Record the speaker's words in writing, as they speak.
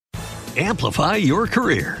Amplify your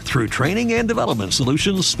career through training and development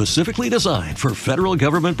solutions specifically designed for federal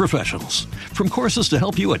government professionals. From courses to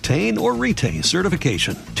help you attain or retain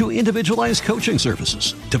certification, to individualized coaching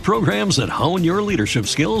services, to programs that hone your leadership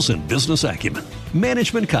skills and business acumen,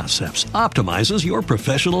 Management Concepts optimizes your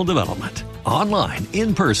professional development. Online,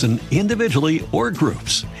 in person, individually, or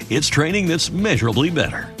groups, it's training that's measurably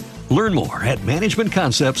better. Learn more at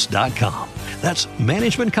managementconcepts.com. That's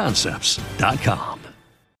managementconcepts.com.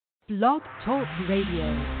 Blog Talk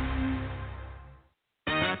Radio.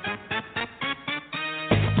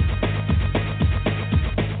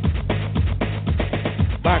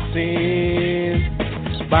 Boxing,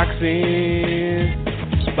 boxing,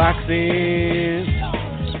 boxing,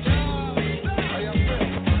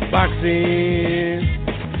 boxing,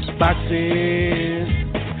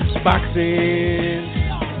 boxing, boxing.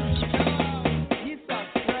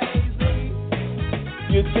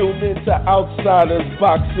 You're tuned into Outsiders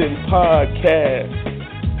Boxing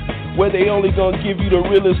Podcast, where they only gonna give you the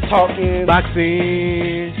realest talking.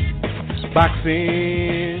 Boxing,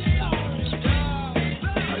 boxing,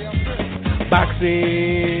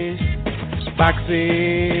 boxing,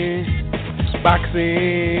 boxing,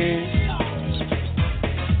 boxing.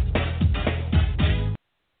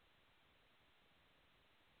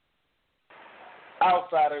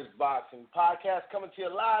 Outsiders Boxing Podcast coming to you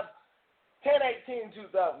live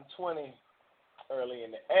 10/18/2020, early in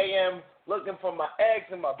the AM. Looking for my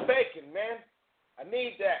eggs and my bacon, man. I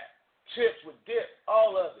need that. Chips with dip,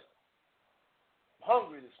 all of it. I'm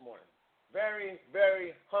hungry this morning. Very,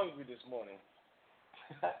 very hungry this morning.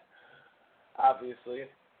 Obviously,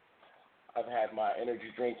 I've had my energy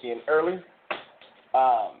drink in early.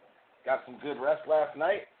 Got some good rest last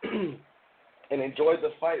night and enjoyed the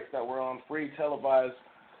fights that were on free televised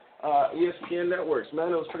ESPN networks.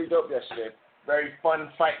 Man, it was pretty dope yesterday. Very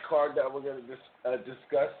fun fight card that we're going to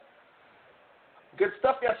discuss. Good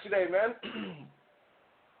stuff yesterday, man.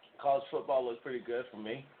 College football looked pretty good for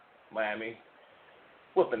me. Miami,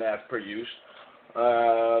 whooping ass per usual.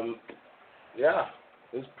 Yeah,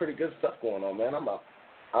 there's pretty good stuff going on, man.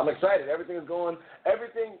 I'm excited. Everything is going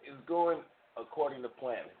according to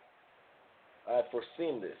plan. I had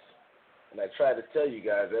foreseen this, and I try to tell you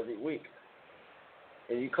guys every week.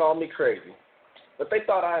 And you call me crazy. But they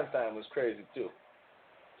thought Einstein was crazy too.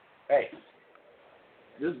 Hey,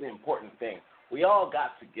 this is the important thing. We all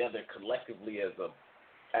got together collectively as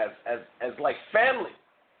like family.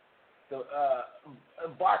 So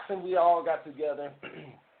boxing, we all got together,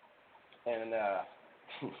 and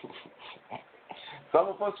some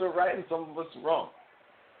of us were right and some of us were wrong.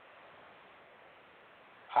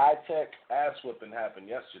 High-tech ass whipping happened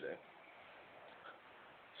yesterday.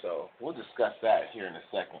 So we'll discuss that here in a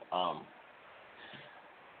second.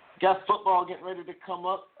 Got football getting ready to come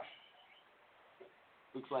up.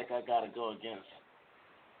 Looks like I got to go against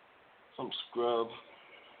some scrub.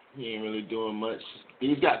 He ain't really doing much.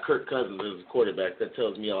 He's got Kirk Cousins as a quarterback. That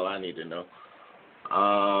tells me all I need to know.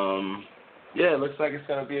 Yeah, it looks like it's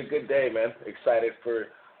going to be a good day, man. Excited for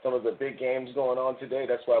some of the big games going on today.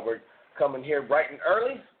 That's why we're coming here bright and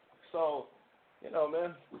early. So, you know,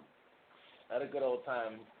 man, had a good old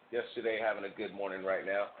time yesterday, having a good morning right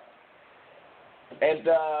now. And,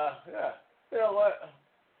 yeah, you know what?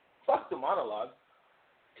 Fuck the monologue.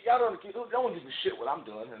 Y'all don't give a shit what I'm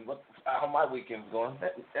doing and how my weekend's going.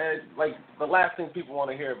 And, like, the last thing people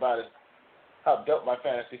want to hear about is how dope my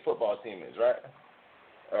fantasy football team is, right?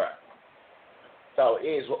 All right. So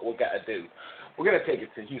here's what we got to do. We're going to take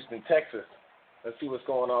it to Houston, Texas, and see what's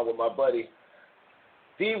going on with my buddy,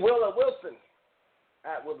 D. Willa Wilson,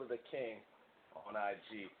 at Willa the King on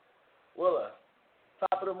IG. Willa,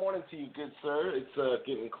 top of the morning to you, good sir. It's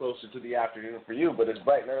getting closer to the afternoon for you, but it's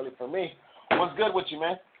bright and early for me. What's good with you,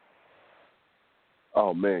 man?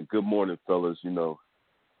 Oh, man, good morning, fellas. You know,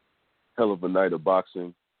 hell of a night of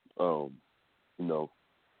boxing. You know,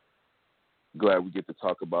 glad we get to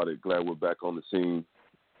talk about it. Glad we're back on the scene.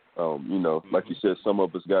 You know, like you said, some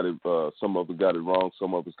of us got it wrong, some of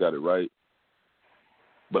us got it right.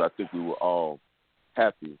 But I think we were all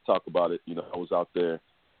happy to talk about it. You know, I was out there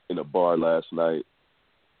in a bar last night,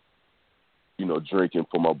 you know, drinking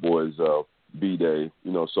for my boys' B-Day.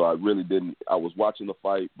 You know, so I really didn't – I was watching the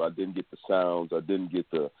fight, but I didn't get the sounds. I didn't get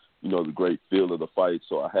the, you know, the great feel of the fight.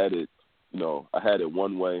 So I had it, you know, I had it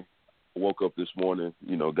one way. I woke up this morning,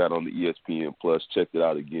 you know, got on the ESPN Plus, checked it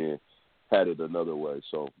out again, had it another way.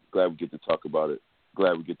 So glad we get to talk about it.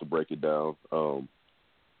 Glad we get to break it down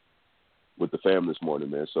with the fam this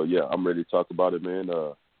morning, man. So, yeah, I'm ready to talk about it, man.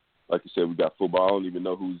 Like you said, we got football. I don't even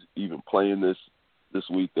know who's even playing this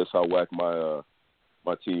week. That's how whack my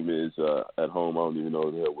team is at home. I don't even know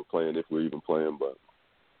who the hell we're playing, if we're even playing. But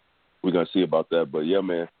we're gonna see about that. But yeah,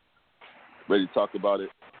 man, ready to talk about it.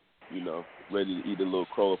 Ready to eat a little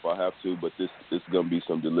crow if I have to. But this is gonna be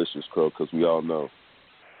some delicious crow because we all know,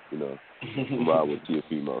 ride with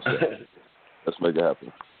Teofimo. So let's make it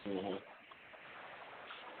happen. Mm-hmm.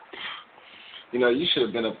 You should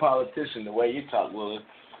have been a politician the way you talk, Willard.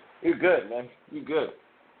 You're good, man. You're good.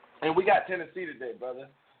 And we got Tennessee today, brother.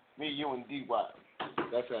 Me, you, and D.Y.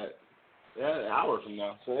 That's an hour from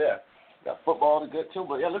now. So, yeah, got football to get to.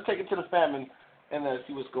 But, yeah, let's take it to the fam and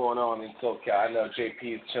see what's going on in SoCal. I know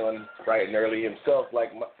JP is chilling bright and early himself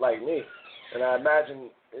like me. And I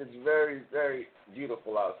imagine it's very, very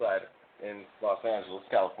beautiful outside in Los Angeles,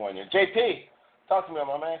 California. JP, talk to me,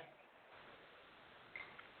 my man.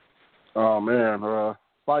 Oh, man,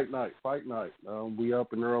 fight night. We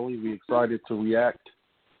up and early. We excited to react.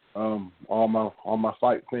 All my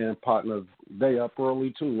fight fan partners, they up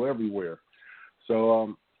early too, everywhere.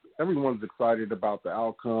 So everyone's excited about the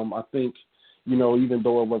outcome. I think, even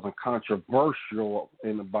though it wasn't controversial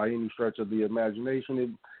by any stretch of the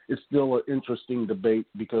imagination, it's still an interesting debate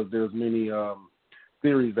because there's many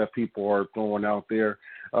theories that people are throwing out there.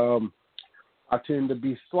 I tend to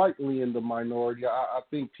be slightly in the minority. I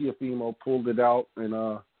think Teofimo pulled it out and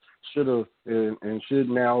should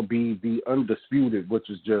now be the Undisputed, which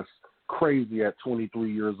is just crazy at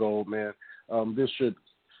 23 years old, man.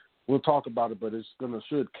 We'll talk about it, but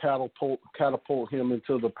should catapult him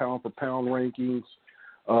into the pound for pound rankings.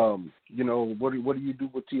 What do you do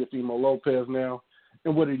with Teofimo Lopez now,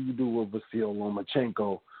 and what do you do with Vasiliy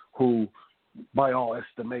Lomachenko, who, by all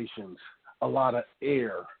estimations, a lot of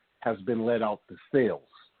air has been let out the sails.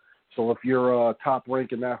 So if you're top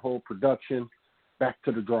rank in that whole production, back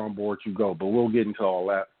to the drawing board you go. But we'll get into all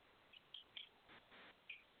that.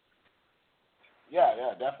 Yeah,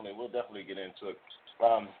 definitely. We'll definitely get into it.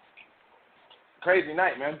 Crazy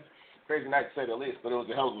night, man. Crazy night to say the least, but it was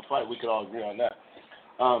a hell of a fight. We could all agree on that.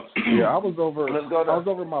 I was over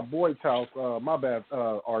at my boy's house. My bad,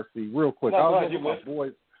 RC. Real quick. I was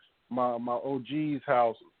over my OG's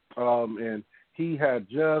house, and he had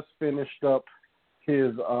just finished up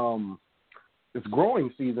his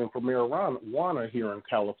growing season for marijuana here in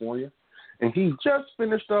California, and he just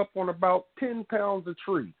finished up on about 10 pounds a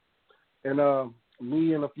tree. And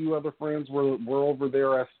me and a few other friends were over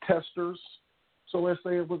there as testers. So let's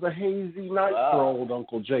say it was a hazy night for old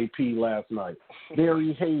Uncle JP last night.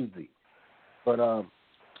 Very hazy. But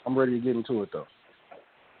I'm ready to get into it, though.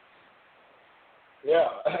 Yeah.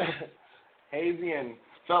 Hazy, and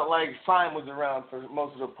felt like Simon was around for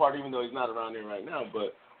most of the party, even though he's not around here right now.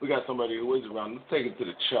 But we got somebody who is around. Let's take it to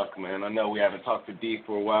the Chuck, man. I know we haven't talked to D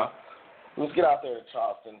for a while. Let's get out there to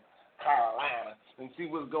Charleston, Carolina, and see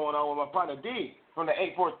what's going on with my partner D from the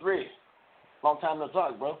 843. Long time no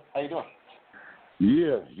talk, bro. How you doing?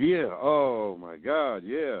 Yeah. Oh, my God,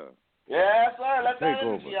 yeah. Yes, sir. Let's get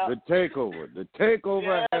into The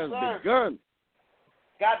takeover has begun.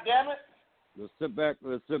 God damn it. Let's sit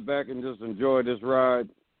back and just enjoy this ride.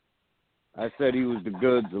 I said he was the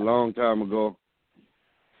goods a long time ago.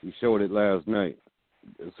 He showed it last night.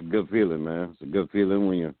 It's a good feeling, man. It's a good feeling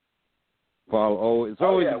when you follow. It's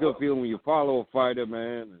always a good feeling when you follow a fighter,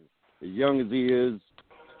 man, as young as he is,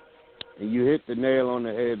 and you hit the nail on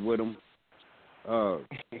the head with him. I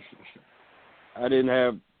didn't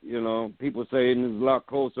have, people saying it's a lot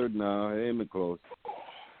closer. No, it ain't been close.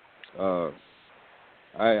 I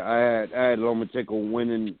had Lomachenko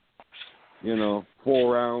winning,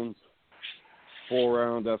 4 rounds. 4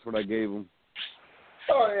 rounds. That's what I gave him.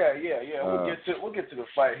 Oh yeah. We'll get to the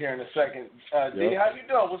fight here in a second. D, how you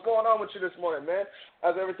doing? What's going on with you this morning, man?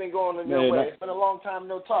 How's everything going in your way? It's been a long time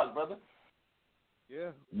no talk, brother.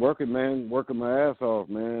 Yeah, working my ass off,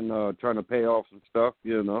 man. Trying to pay off some stuff,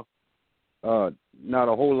 not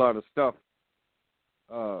a whole lot of stuff.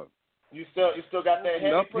 You still got that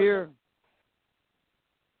heavy up here.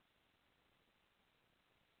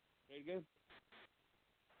 Say again?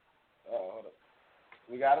 Oh, hold up.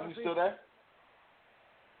 We got him. You still there?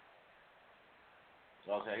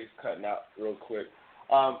 Okay, he's cutting out real quick.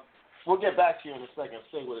 We'll get back to you in a second.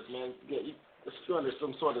 Stay with us, man. Let's go under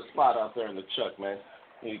some sort of spot out there in the Chuck, man.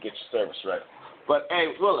 You need to get your service right. But,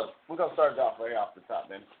 hey, Willa, we're going to start it off right off the top,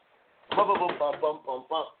 man. Bum, bum, bum, bum, bum, bum,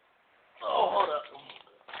 bum. Oh, hold up.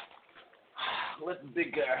 Let the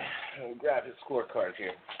big guy grab his scorecard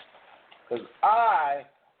here. Because I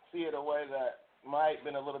see it a way that might have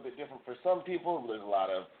been a little bit different for some people. There's a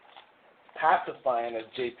lot of pacifying, as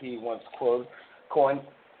JP once coined.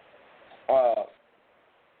 A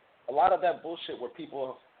lot of that bullshit where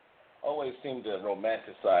people always seem to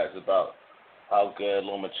romanticize about how good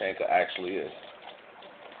Lomachenko actually is.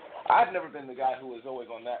 I've never been the guy who was always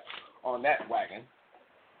on that wagon.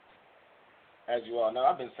 as you all know,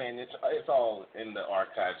 I've been saying it's all in the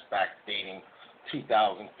archives back dating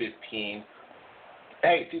 2015.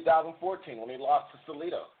 Hey, 2014 when he lost to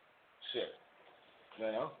Salido. Shit.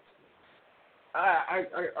 You know? I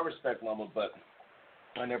respect Loma, but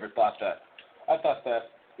I never thought that. I thought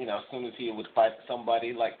that, you know, as soon as he would fight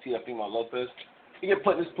somebody like Teofimo Lopez, he'd get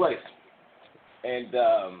put in his place. And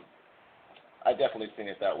I definitely seen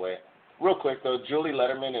it that way. Real quick, though, Julie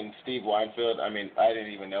Letterman and Steve Weinfeld, I mean, I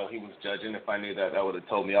didn't even know he was judging. If I knew that, that would have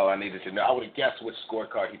told me all I needed to know. I would have guessed which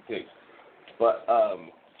scorecard he picked. But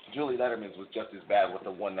Julie Letterman's was just as bad with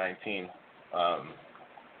the 119.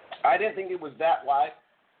 I didn't think it was that wide.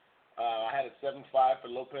 I had a 7-5 for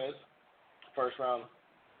Lopez. First round,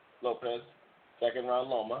 Lopez. Second round,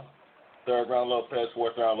 Loma. Third round, Lopez.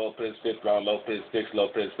 Fourth round, Lopez. Fifth round, Lopez. 6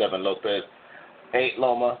 Lopez. 7 Lopez. 8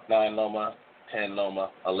 Loma. 9 Loma. 10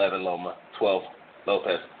 Loma. 11 Loma. 12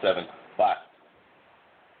 Lopez. 7 5.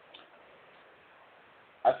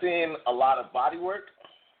 I've seen a lot of body work,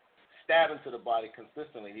 stabbing to the body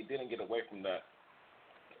consistently. He didn't get away from that.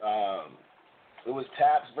 It was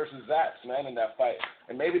taps versus zaps, man, in that fight.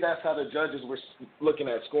 And maybe that's how the judges were looking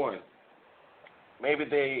at scoring. Maybe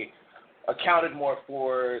they accounted more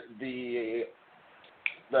for the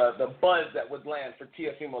buzz that would land for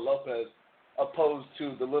Teofimo Lopez opposed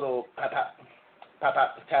to the little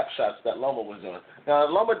tap shots that Loma was doing. Now,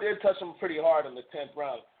 Loma did touch him pretty hard in the 10th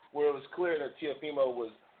round, where it was clear that Teofimo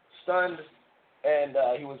was stunned and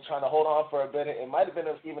he was trying to hold on for a bit. It might have been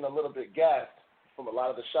even a little bit gassed from a lot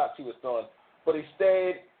of the shots he was throwing. But he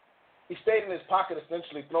stayed in his pocket,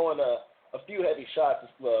 essentially throwing a few heavy shots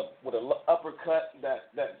with an uppercut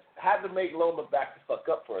that had to make Loma back the fuck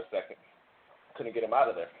up for a second. Couldn't get him out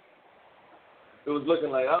of there. It was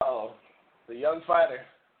looking like, uh-oh, the young fighter,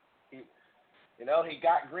 he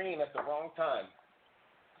got green at the wrong time.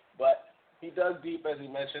 But he dug deep, as he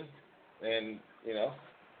mentioned, and, you know,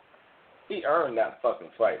 he earned that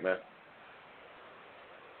fucking fight, man.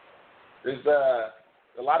 There's a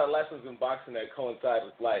lot of lessons in boxing that coincide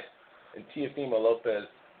with life, and Teofimo Lopez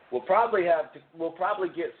will probably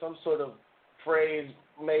get some sort of phrase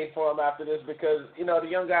made for him after this because, you know, the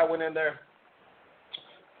young guy went in there,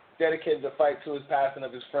 dedicated the fight to his passing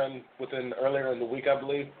of his friend earlier in the week, I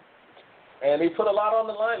believe, and he put a lot on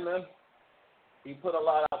the line, man. He put a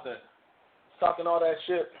lot out there. Talking all that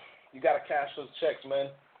shit, you got to cash those checks, man,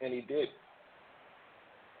 and he did.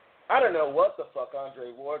 I don't know what the fuck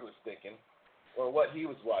Andre Ward was thinking, or what he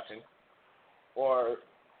was watching, or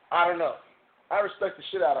I don't know. I respect the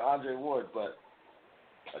shit out of Andre Ward, but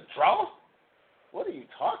a draw? What are you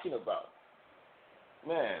talking about?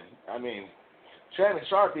 Man, I mean, Shannon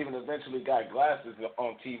Sharp even eventually got glasses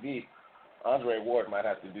on TV. Andre Ward might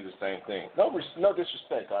have to do the same thing. No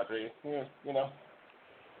disrespect, Andre. You know,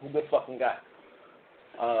 he's a good fucking guy.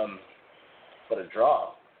 But a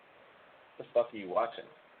draw? What the fuck are you watching?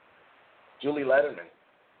 Julie Letterman,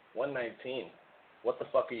 119. What the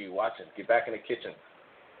fuck are you watching? Get back in the kitchen.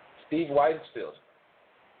 Steve Weinfeld,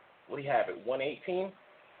 what do you have it, 118?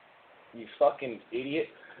 You fucking idiot.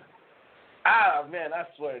 Ah, man, I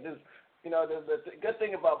swear. The good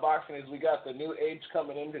thing about boxing is we got the new age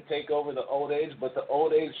coming in to take over the old age, but the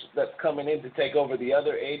old age that's coming in to take over the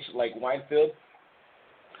other age, like Weinfeld,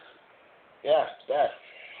 yeah, it's bad.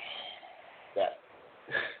 Bad.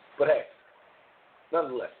 But hey,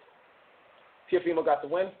 nonetheless, Teofimo got the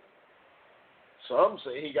win. Some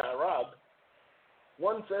say he got robbed.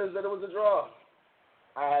 One says that it was a draw.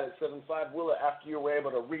 I had it 7-5. Willa, after you were able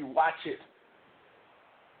to rewatch it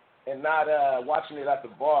and not watching it at the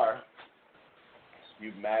bar,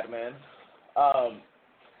 you madman.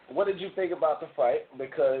 What did you think about the fight?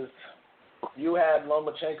 Because you had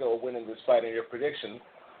Lomachenko winning this fight in your prediction.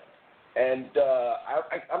 And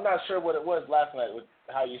I'm not sure what it was last night with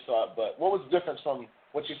how you saw it, but what was the difference from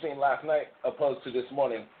what you seen last night opposed to this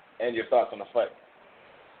morning and your thoughts on the fight?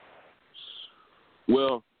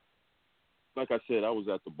 Well, like I said, I was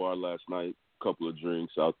at the bar last night, a couple of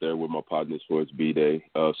drinks out there with my partners for its B-Day.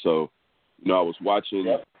 So, you know, I was watching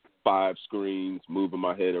 5 screens, moving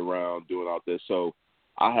my head around, doing all this. So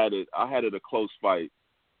I had it a close fight.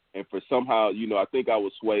 And for somehow, you know, I think I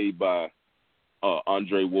was swayed by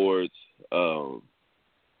Andre Ward's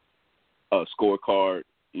scorecard,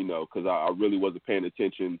 you know, because I really wasn't paying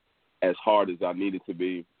attention as hard as I needed to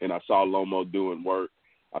be. And I saw Lomo doing work.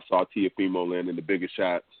 I saw Teofimo landing the biggest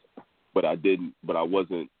shots, but I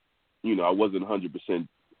wasn't 100%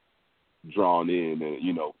 drawn in and,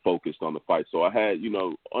 you know, focused on the fight. So I had, you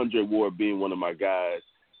know, Andre Ward being one of my guys,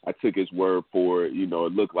 I took his word for it. You know,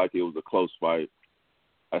 it looked like it was a close fight.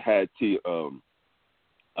 I had so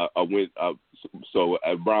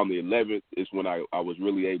around the 11th is when I was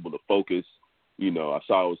really able to focus I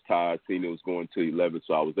saw it was tied, seen it was going to 11,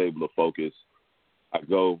 so I was able to focus.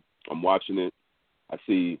 I'm watching it. I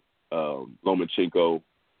see Lomachenko,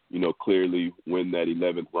 clearly win that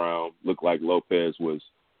 11th round. Looked like Lopez was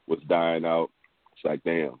dying out. It's like,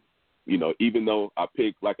 damn. Even though I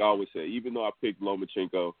picked, like I always say, even though I picked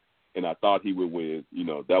Lomachenko and I thought he would win,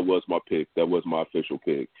 that was my pick. That was my official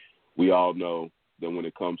pick. We all know that when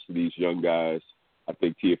it comes to these young guys, I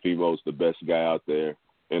think Teofimo is the best guy out there,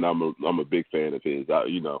 and I'm a big fan of his.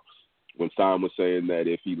 When Simon was saying that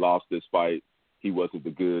if he lost this fight, he wasn't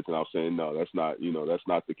the goods, and I was saying, no, that's not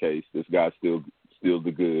the case. This guy's still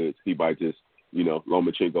the goods. He might just,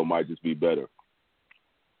 Lomachenko might just be better.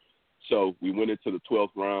 So we went into the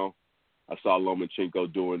 12th round. I saw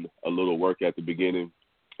Lomachenko doing a little work at the beginning,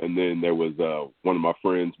 and then there was one of my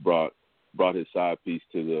friends brought his side piece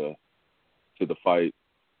to the fight,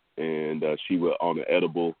 and she was on an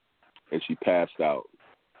edible, and she passed out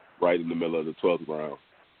right in the middle of the 12th round.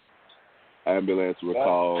 Ambulance were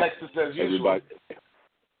called. Texas as usual.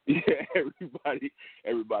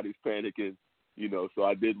 Everybody's panicking, so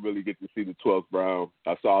I didn't really get to see the 12th round.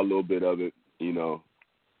 I saw a little bit of it,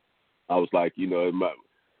 I was like,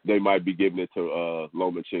 they might be giving it to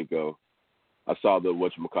Lomachenko. I saw the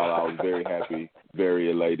whatchamacallit. I was very happy, very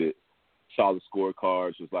elated. Saw the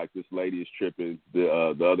scorecards. It was like, this lady is tripping. The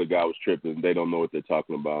other guy was tripping. They don't know what they're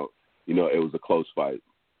talking about. It was a close fight.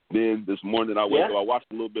 Then this morning I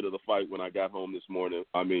watched a little bit of the fight when I got home this morning.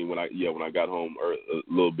 When I got home a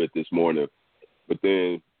little bit this morning. But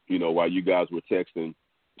then, while you guys were texting,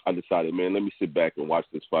 I decided, man, let me sit back and watch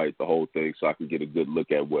this fight, the whole thing, so I can get a good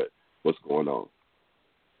look at what's going on.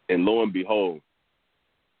 And lo and behold,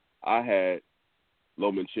 I had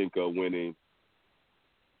Lomachenko winning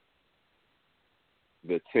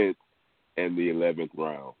the 10th and the 11th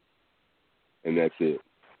round. And that's it.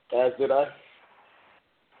 As did I.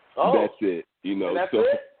 Oh. That's it. That's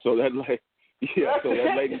it? So that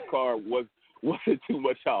lady's card wasn't too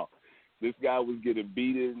much off. This guy was getting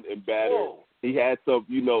beaten and battered. Whoa. He had some,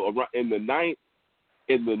 around in the ninth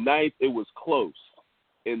it was close.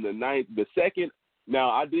 In the ninth, the second,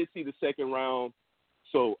 now I did see the second round,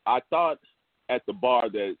 so I thought at the bar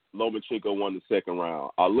that Lomachenko won the second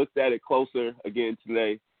round. I looked at it closer again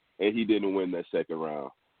today, and he didn't win that second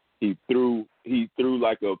round. He threw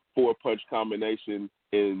like a 4-punch combination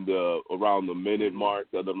in around the minute mark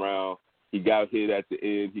of the round. He got hit at the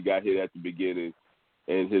end. He got hit at the beginning,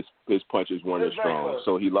 and his punches weren't as strong.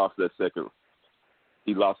 So he lost that second.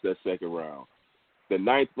 He lost that second round. The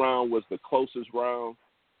ninth round was the closest round.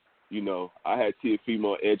 I had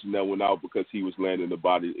Teofimo edging that one out because he was landing the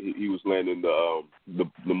body. He was landing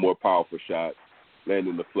the more powerful shots,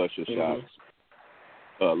 landing the flusher shots.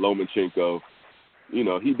 Lomachenko,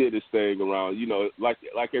 he did his thing around. Like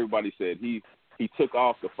everybody said, he took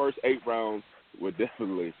off. The first 8 rounds were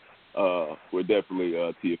definitely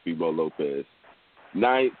Teofimo Lopez.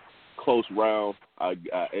 Ninth, close round, I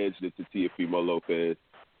edged it to Teofimo Lopez.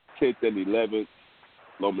 10th and 11th,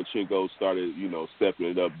 Lomachenko started, stepping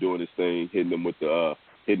it up, doing his thing, hitting him with a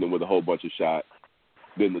whole bunch of shots.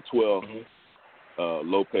 Then the 12th,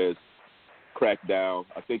 Lopez cracked down.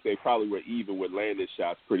 I think they probably were even with landed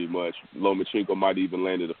shots pretty much. Lomachenko might even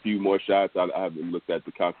landed a few more shots. I haven't looked at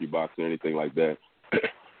the CompuBox or anything like that.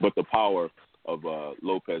 But the power of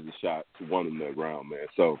Lopez's shots won him that round, man.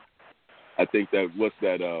 So I think that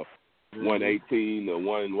 118, the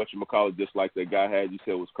one, whatchamacallit, just like that guy had, you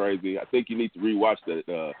said was crazy. I think you need to rewatch that,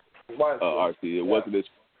 RC. It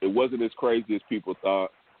wasn't as crazy as people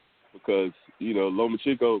thought because,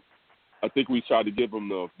 Lomachenko, I think we tried to give him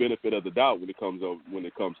the benefit of the doubt when it comes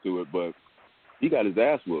to it, but he got his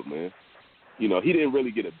ass whooped, man. He didn't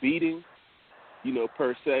really get a beating,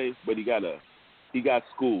 per se, but he got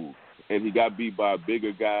schooled, and he got beat by a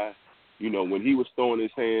bigger guy. When he was throwing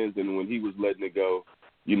his hands and when he was letting it go,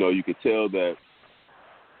 you could tell that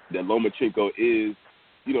Lomachenko is,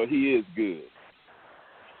 he is good.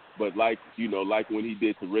 But like when he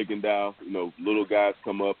did to Rigondeaux, little guys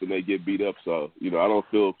come up and they get beat up. So, I don't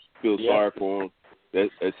feel sorry for him.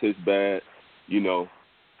 That's his bad.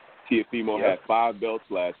 Teofimo had 5 belts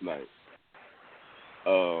last night.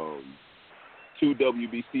 2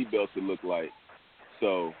 WBC belts it looked like.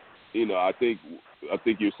 So, I think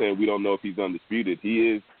you're saying we don't know if he's undisputed. He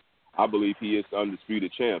is. I believe he is the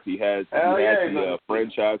undisputed champ. He has the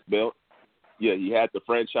franchise belt. Yeah, he had the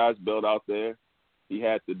franchise belt out there. He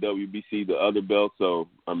had the WBC, the other belt. So,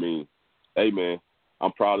 hey, man,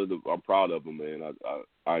 I'm proud of him, man.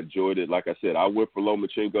 I enjoyed it. Like I said, I went for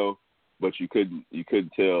Lomachenko, but you couldn't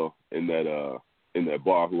tell in that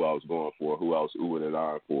bar who I was going for, who I was oohing and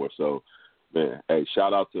eyeing for. So, Man, hey,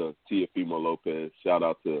 shout out to Teofimo Lopez. Shout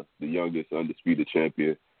out to the youngest undisputed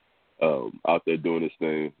champion out there doing his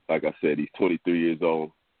thing. Like I said, he's 23 years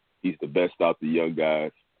old. He's the best out the young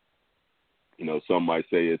guys. You know, some might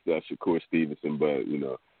say it's Shakur Stevenson, but, you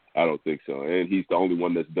know, I don't think so. And he's the only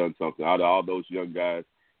one that's done something. Out of all those young guys,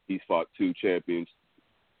 he's fought two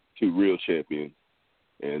real champions,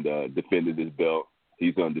 and defended his belt.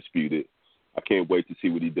 He's undisputed. I can't wait to see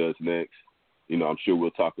what he does next. You know, I'm sure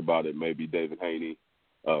we'll talk about it. Maybe David Haney,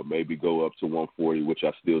 maybe go up to 140, which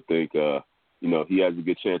I still think, you know, he has a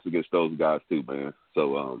good chance against those guys too, man.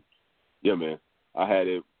 So, yeah, man, I had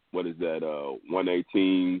it,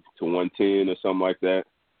 118 to 110 or something like that.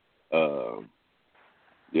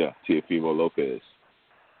 Yeah, Teofimo Lopez.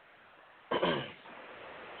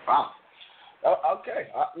 Wow. Okay.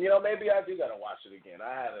 You know, maybe I do got to watch it again.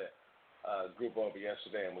 I had a group over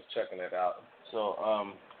yesterday and was checking it out. So,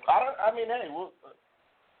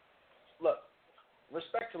 look,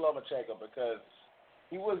 respect to Lomachenko, because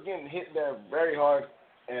he was getting hit there very hard,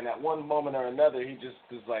 and at one moment or another, he just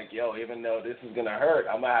was like, yo, even though this is going to hurt,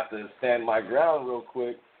 I'm going to have to stand my ground real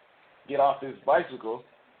quick, get off this bicycle,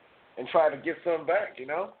 and try to get some back, you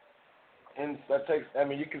know? And that takes, I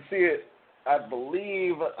mean, you can see it, I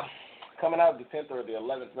believe, coming out of the 10th or the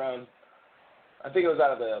 11th round. I think it was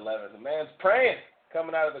out of the 11th. The man's praying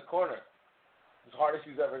coming out of the corner. As hard as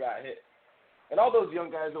he's ever got hit. And all those young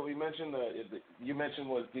guys that we mentioned, you mentioned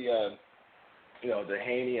was the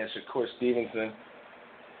Haney and Shakur Stevenson.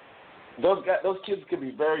 Those kids could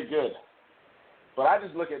be very good. But I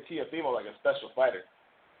just look at Teofimo like a special fighter.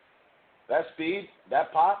 That speed,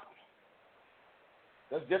 that pop,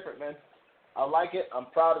 that's different, man. I like it. I'm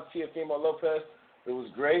proud of Teofimo Lopez. It was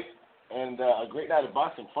great. And a great night of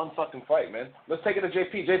boxing. Fun fucking fight, man. Let's take it to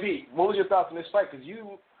JP. JP, what was your thoughts on this fight? Because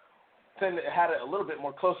you had it a little bit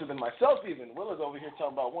more closer than myself even. Will is over here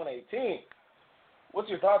talking about 118. What's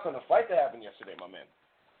your thoughts on the fight that happened yesterday, my man?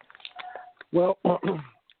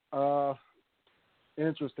 Well,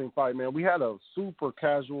 interesting fight, man. We had a super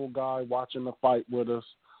casual guy watching the fight with us,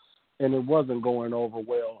 and it wasn't going over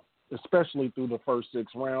well, especially through the first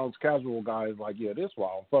 6 rounds. Casual guys like, yeah, this why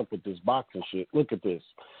I don't fuck with this boxing shit. Look at this.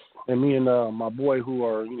 And me and my boy who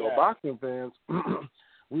are, boxing fans,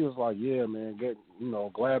 we was like, yeah, man,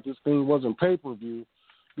 glad this thing wasn't pay-per-view,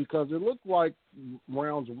 because it looked like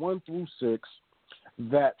rounds 1 through 6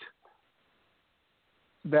 that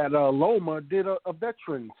Loma did a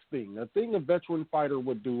veteran's thing. A thing a veteran fighter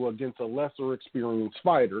would do against a lesser experienced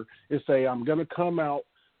fighter is say, I'm going to come out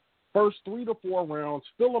first 3 to 4 rounds,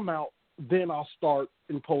 fill them out, then I'll start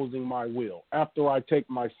imposing my will after I take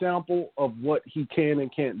my sample of what he can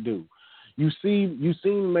and can't do. You've seen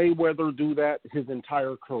Mayweather do that his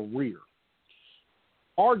entire career.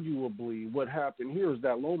 Arguably, what happened here is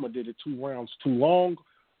that Loma did it 2 rounds too long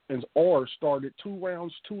or started 2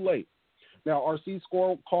 rounds too late. Now, RC's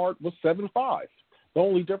scorecard was 7-5. The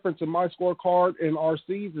only difference in my scorecard and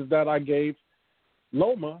RC's is that I gave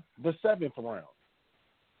Loma the 7th round.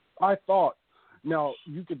 I thought, now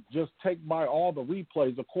you could just take by all the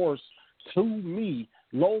replays, of course, to me,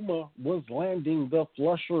 Loma was landing the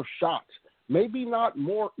flusher shots. Maybe not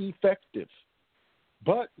more effective,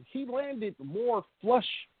 but he landed more flush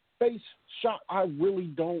face shot. I really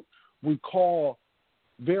don't recall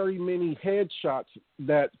very many headshots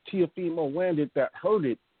that Teofimo landed that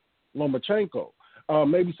hurted Lomachenko.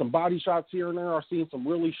 Maybe some body shots here and there. I've seen some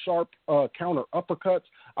really sharp counter uppercuts.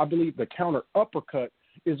 I believe the counter uppercut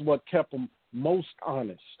is what kept him most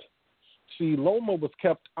honest. See, Loma was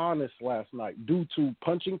kept honest last night due to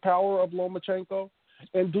punching power of Lomachenko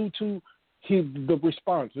and due to the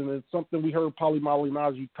response. And it's something we heard Paulie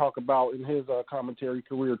Malignaggi talk about in his commentary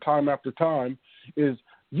career time after time, is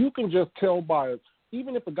you can just tell by,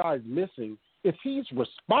 even if a guy's missing, if he's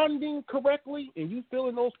responding correctly and you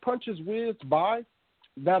feeling those punches whizzed by,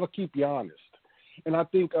 that'll keep you honest. And I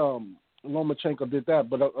think Lomachenko did that.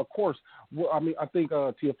 But, of course, I think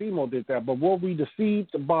Teofimo did that. But were we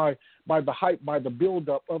deceived by the hype, by the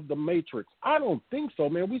buildup of the Matrix? I don't think so,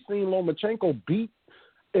 man. We've seen Lomachenko beat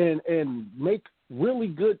and make really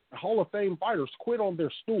good Hall of Fame fighters quit on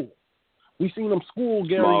their stool. We've seen him school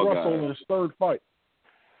Gary Russell in his 3rd fight.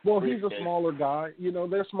 Well, he's a smaller guy.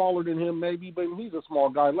 They're smaller than him maybe, but he's a small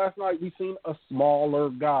guy. Last night we seen a smaller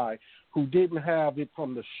guy who didn't have it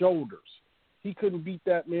from the shoulders. He couldn't beat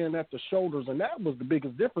that man at the shoulders, and that was the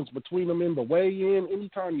biggest difference between them in the weigh-in.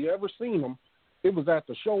 Anytime you ever seen them, it was at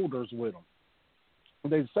the shoulders with them.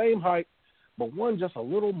 They're the same height, but one just a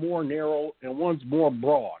little more narrow and one's more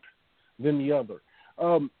broad than the other.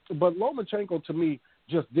 But Lomachenko, to me,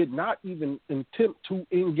 just did not even attempt to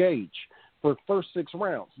engage for first 6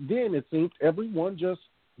 rounds. Then it seemed everyone just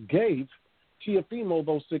gave Teofimo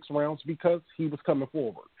those 6 rounds because he was coming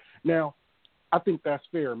forward. Now, I think that's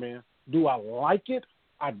fair, man. Do I like it?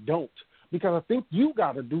 I don't. Because I think you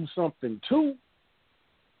got to do something too.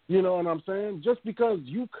 You know what I'm saying? Just because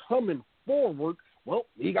you coming forward, well,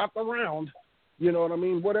 he got the round. You know what I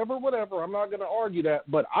mean? Whatever. I'm not going to argue that.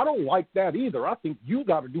 But I don't like that either. I think you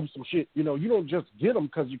got to do some shit. You know, you don't just get them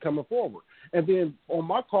because you're coming forward. And then on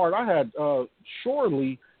my card, I had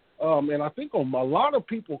Shorely, and I think on a lot of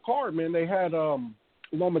people's card, man, they had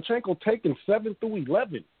Lomachenko taking 7 through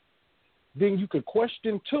 11. Then you could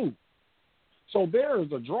question 2. So there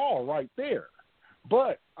is a draw right there.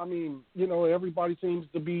 But, I mean, you know, everybody seems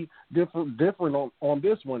to be different on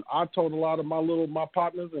this one. I told a lot of my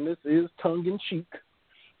partners, and this is tongue-in-cheek,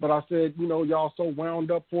 but I said, you know, y'all so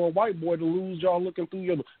wound up for a white boy to lose, y'all looking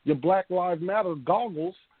through your Black Lives Matter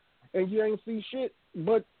goggles, and you ain't see shit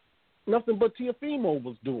but nothing but Teofimo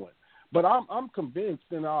was doing. But I'm convinced,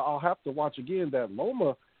 and I'll have to watch again, that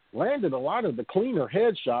Loma landed a lot of the cleaner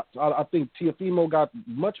headshots. I think Teofimo got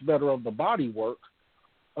much better of the body work.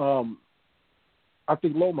 I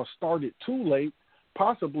think Loma started too late,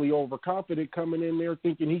 possibly overconfident coming in there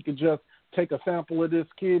thinking he could just take a sample of this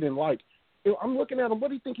kid and, like, I'm looking at him, what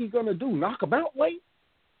do you think he's going to do, knock him out late?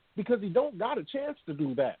 Because he don't got a chance to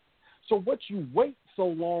do that. So what you wait so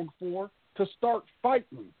long for to start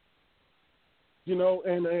fighting? You know,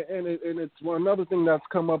 and it's another thing that's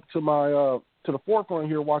come up to my to the forefront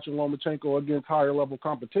here watching Lomachenko against higher level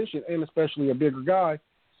competition and especially a bigger guy,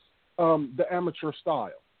 the amateur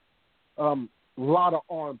style. A lot of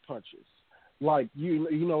arm punches, like you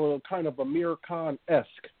know, kind of Amir Khan-esque.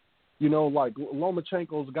 You know, like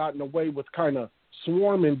Lomachenko's gotten away with kind of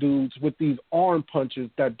swarming dudes with these arm punches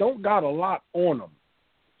that don't got a lot on them.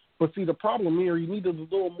 But see, the problem here, you needed a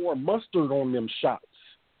little more mustard on them shots,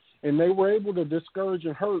 and they were able to discourage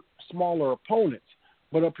and hurt smaller opponents.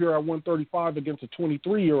 But up here at 135 against a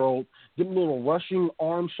 23-year-old, them little rushing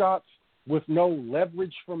arm shots with no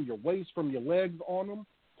leverage from your waist, from your legs on them,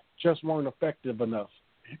 just weren't effective enough.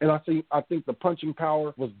 And I think the punching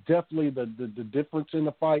power was definitely the difference in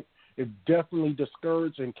the fight. It definitely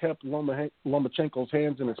discouraged and kept Lomachenko's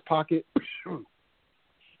hands in his pocket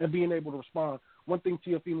and being able to respond. One thing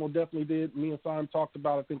Teofimo definitely did, me and Simon talked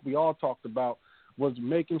about, I think we all talked about, was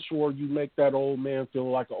making sure you make that old man feel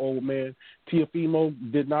like an old man. Teofimo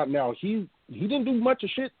did not. Now, he didn't do much of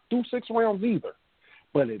shit through 6 rounds either,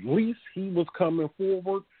 but at least he was coming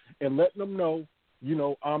forward and letting them know, you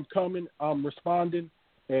know, I'm coming, I'm responding,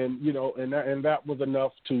 and, you know, and that was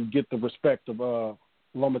enough to get the respect of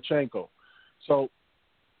Lomachenko. So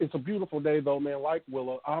it's a beautiful day, though, man. Like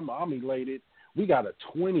Willa, I'm elated. We got a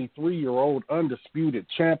 23-year-old undisputed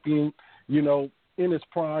champion, you know, in his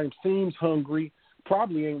prime, seems hungry,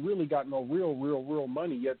 probably ain't really got no real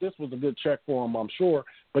money yet. This was a good check for him, I'm sure,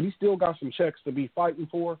 but he still got some checks to be fighting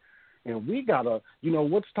for, and we got to, you know,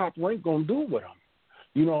 what's Top Rank going to do with him?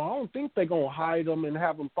 You know, I don't think they're going to hide him and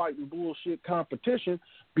have him fighting bullshit competition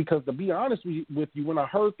because, to be honest with you, when I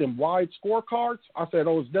heard them wide scorecards, I said,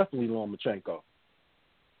 oh, it's definitely Lomachenko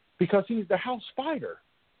because he's the house fighter.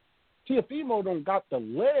 Teofimo don't got the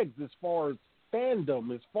legs as far as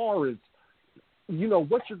fandom, as far as, you know,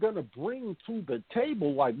 what you're going to bring to the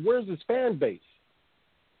table. Like, where's his fan base?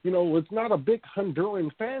 You know, it's not a big Honduran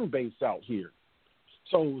fan base out here.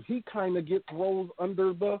 So he kind of gets rolled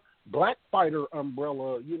under the black fighter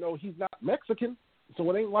umbrella. You know, he's not Mexican, so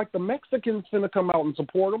it ain't like the Mexicans finna come out and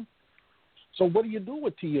support him. So what do you do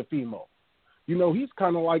with Teofimo? You know, he's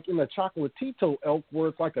kind of like in a Chocolatito elk where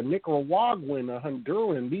it's like a Nicaraguan, a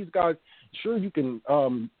Honduran. These guys, sure, you can,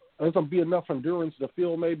 there's going to be enough Hondurans to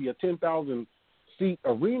fill maybe a 10,000-seat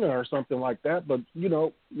arena or something like that, but, you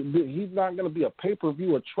know, he's not going to be a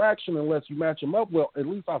pay-per-view attraction unless you match him up. Well, at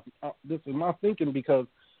least this is my thinking because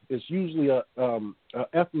it's usually a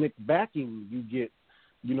ethnic backing you get,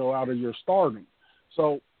 you know, out of your stardom.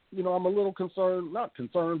 So, you know, I'm a little not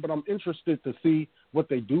concerned, but I'm interested to see what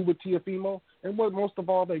they do with Teofimo and what most of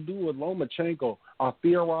all they do with Lomachenko. I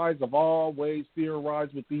have always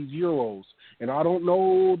theorized with these Euros, and I don't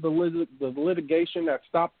know the litigation that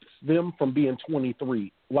stops them from being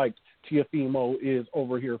 23 like Teofimo is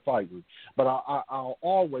over here fighting. But I'll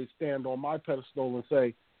always stand on my pedestal and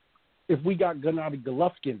say, if we got Gennady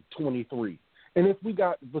Golovkin 23, and if we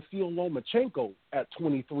got Vasiliy Lomachenko at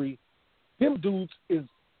 23, them dudes is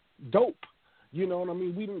dope. You know what I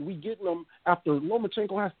mean? We getting them after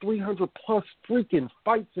Lomachenko has 300-plus freaking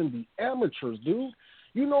fights in the amateurs, dude.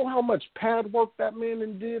 You know how much pad work that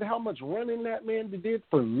man did, how much running that man did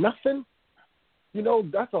for nothing? You know,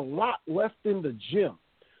 that's a lot left in the gym.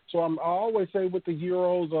 So I always say with the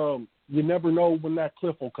Euros, you never know when that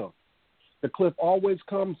cliff will come. The cliff always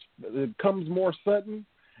comes more sudden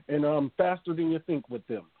and faster than you think with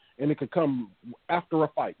them. And it could come after a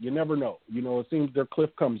fight. You never know. It seems their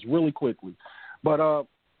cliff comes really quickly. But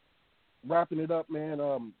wrapping it up, man,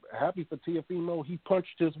 happy for Teofimo. He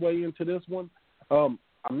punched his way into this one. I'm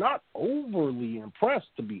not overly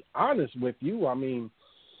impressed, to be honest with you. I mean,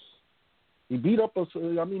 he beat up a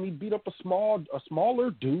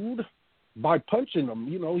smaller dude by punching him.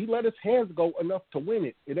 He let his hands go enough to win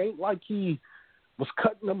it. It ain't like he was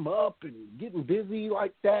cutting them up and getting busy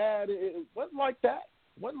like that. It wasn't like that.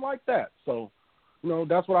 So,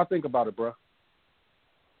 that's what I think about it, bro.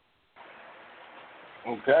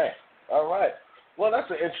 Okay. All right. Well,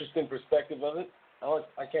 that's an interesting perspective of it.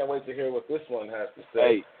 I can't wait to hear what this one has to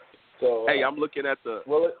say. I'm looking at the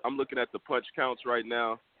punch counts right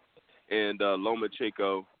now, and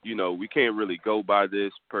Lomachenko. We can't really go by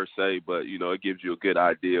this per se, but it gives you a good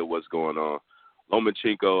idea of what's going on.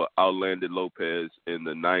 Lomachenko outlanded Lopez in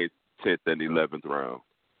the 9th, 10th, and 11th round.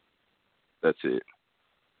 That's it.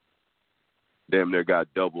 Damn near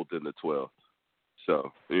got doubled in the 12th.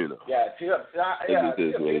 So, Yeah,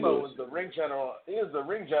 Teofimo was the ring general. He was the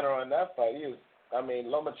ring general in that fight.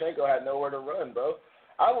 Lomachenko had nowhere to run, bro.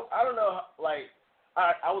 I don't know,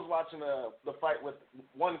 I was watching the fight with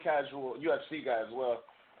one casual UFC guy as well,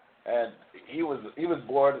 and he was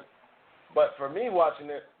bored. But for me watching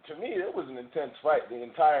it, to me it was an intense fight the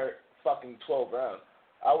entire fucking 12 rounds.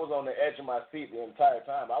 I was on the edge of my seat the entire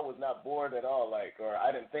time. I was not bored at all, or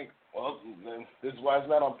I didn't think, well, this is why it's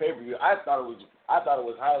not on pay-per-view. I thought it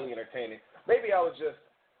was highly entertaining. Maybe I was just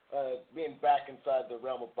being back inside the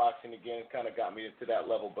realm of boxing again kind of got me to that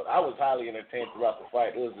level, but I was highly entertained throughout the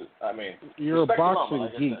fight. You're a boxing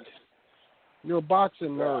geek. You're a boxing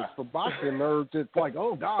nerd. For boxing nerds, it's like,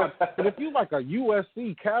 oh, God. But if you're like a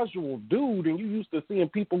UFC casual dude and you used to seeing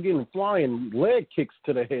people getting flying leg kicks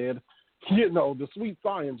to the head, the sweet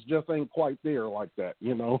science just ain't quite there like that,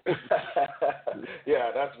 Yeah,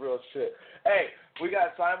 that's real shit. Hey, we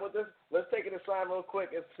got Simon with us. Let's take it to Simon real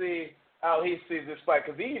quick and see how he sees this fight,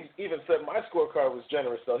 because he even said my scorecard was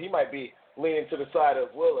generous, so he might be leaning to the side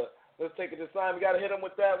of Willa. Let's take it to Simon. We got to hit him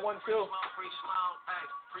with that 1-2.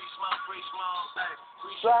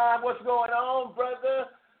 Simon, what's going on,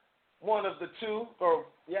 brother? One of the two who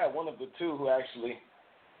actually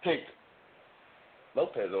picked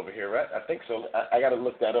Lopez over here, right? I think so. I got to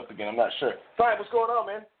look that up again. I'm not sure. Simon, what's going on,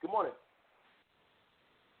 man? Good morning.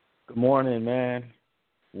 Good morning, man.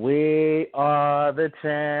 We are the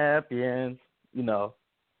champions.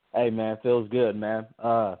 Hey, man, feels good, man.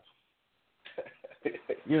 Yes,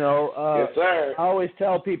 sir. I always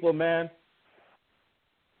tell people, man,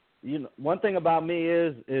 one thing about me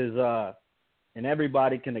is and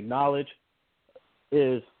everybody can acknowledge,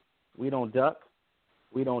 is we don't duck,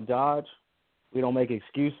 we don't dodge, we don't make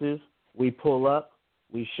excuses, we pull up,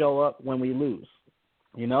 we show up when we lose,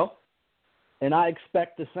 And I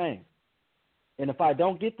expect the same. And if I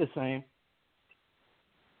don't get the same,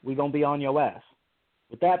 we're going to be on your ass.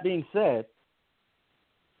 With that being said,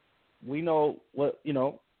 we know what,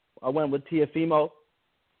 I went with Teofimo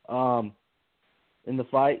in the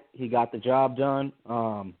fight. He got the job done.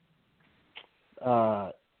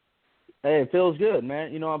 Hey, it feels good,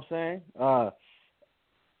 man. You know what I'm saying?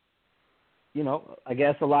 I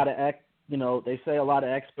guess a lot of, they say a lot of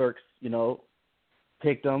experts,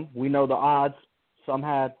 picked him. We know the odds. Some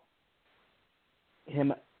had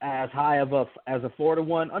him as high as a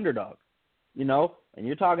 4-1 underdog, and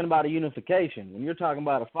you're talking about a unification. When you're talking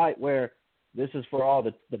about a fight where this is for all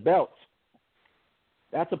the belts,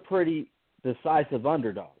 that's a pretty decisive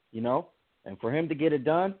underdog, and for him to get it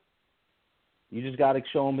done, you just got to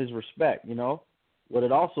show him his respect, What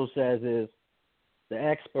it also says is the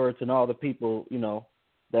experts and all the people,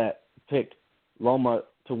 that picked Loma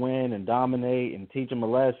to win and dominate and teach him a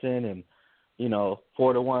lesson and,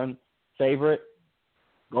 4-1 favorite,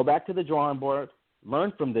 go back to the drawing board,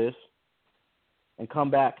 learn from this, and come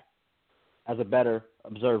back as a better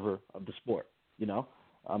observer of the sport,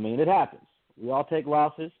 it happens. We all take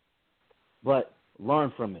losses, but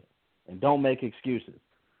learn from it and don't make excuses.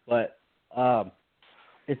 But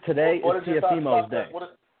today is Teofimo's day.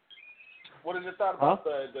 What is your thought about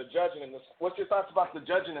the judging and what's your thoughts about the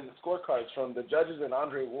judging and the scorecards from the judges and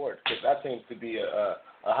Andre Ward? Because that seems to be a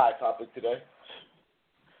high topic today.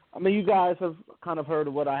 You guys have kind of heard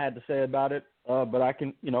of what I had to say about it, but I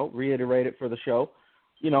can, reiterate it for the show.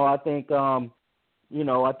 I think, I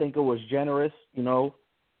think it was generous. Some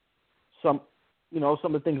of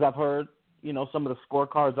the things I've heard, some of the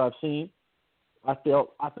scorecards I've seen, I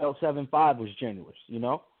felt 7-5 was generous.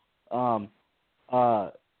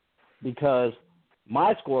 Because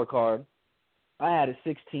my scorecard, I had it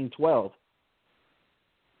 16-12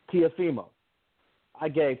 Teofimo. I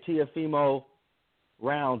gave Teofimo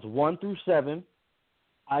rounds 1 through 7.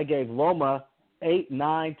 I gave Loma 8,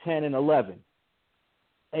 9, 10, and 11.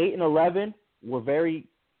 8 and 11 were very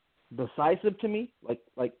decisive to me,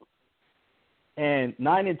 and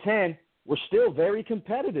 9 and 10 were still very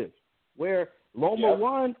competitive, where Loma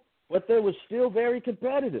won, but they were still very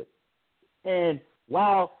competitive. And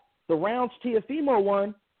while the rounds Teofimo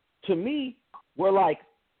won, to me, were like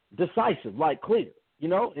decisive, like clear,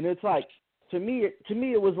 and it's like, to me,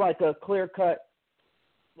 it was like a clear-cut,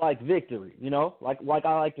 like victory, like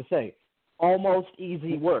I like to say, almost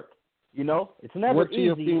easy work, It's never what easy.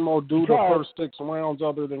 What Teofimo do the first 6 rounds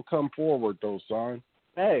other than come forward, though, son?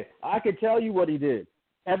 Hey, I could tell you what he did.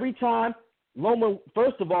 Every time, Loma,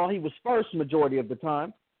 first of all, he was first majority of the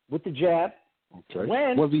time with the jab. Okay.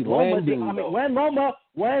 When was he Loma landing,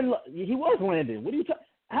 when he was landing. What are you talking?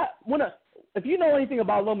 If you know anything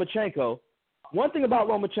about Lomachenko, one thing about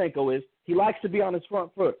Lomachenko is he likes to be on his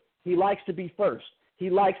front foot. He likes to be first. He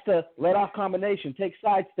likes to let off combination, take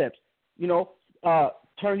side steps,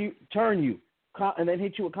 turn you, and then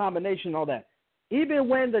hit you a combination and all that. Even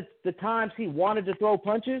when the times he wanted to throw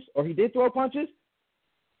punches, or he did throw punches,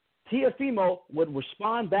 Teofimo would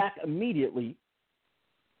respond back immediately,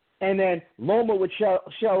 and then Loma would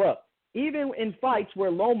show up. Even in fights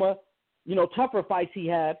where Loma, tougher fights he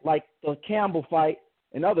had, like the Campbell fight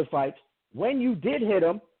and other fights, when you did hit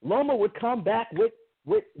him, Loma would come back with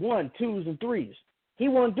 1, 2s, and 3s. He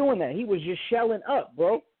wasn't doing that. He was just shelling up,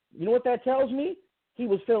 bro. You know what that tells me? He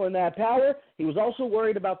was feeling that power. He was also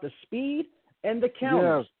worried about the speed and the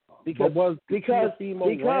counters. Yes, because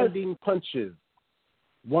landing punches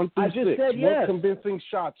 1 through 6. What convincing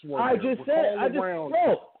shots were there?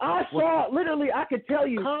 I saw literally. I could tell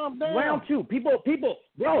you. Round 2. People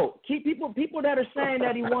that are saying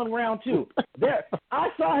that he won round 2. There, I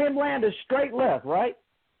saw him land a straight left, right?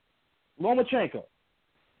 Lomachenko.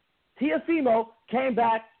 Teofimo came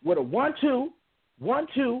back with a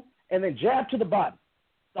 1-2, and then jab to the body.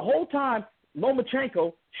 The whole time,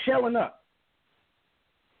 Lomachenko shelling up.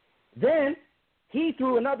 Then he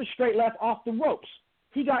threw another straight left off the ropes.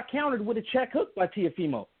 He got countered with a check hook by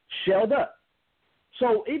Teofimo, shelled up.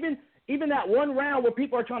 So even that one round where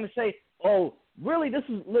people are trying to say, "Oh, really? This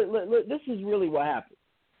is really what happened."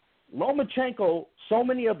 Lomachenko, so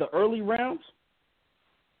many of the early rounds,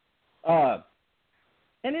 and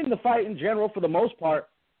in the fight in general, for the most part,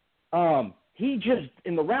 he just,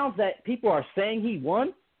 in the rounds that people are saying he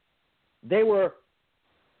won, it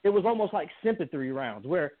was almost like sympathy rounds,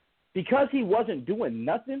 where because he wasn't doing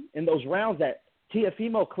nothing in those rounds that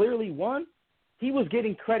Teofimo clearly won, he was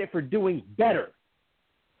getting credit for doing better.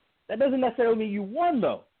 That doesn't necessarily mean you won,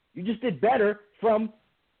 though. You just did better from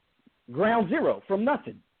ground zero, from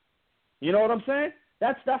nothing. You know what I'm saying?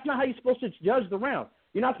 That's not how you're supposed to judge the round.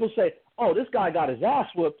 You're not supposed to say, "Oh, this guy got his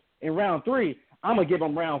ass whooped in round 3. I'm going to give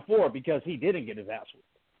him round 4 because he didn't get his ass whooped."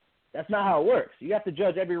 That's not how it works. You have to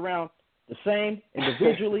judge every round the same,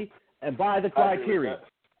 individually, and by the criteria.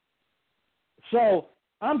 So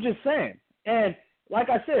I'm just saying. And like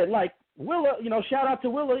I said, like Willa, shout out to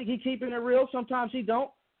Willa. He keeping it real. Sometimes he don't.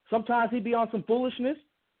 Sometimes he be on some foolishness.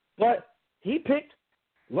 But he picked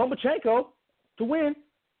Lomachenko to win.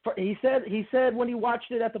 He said when he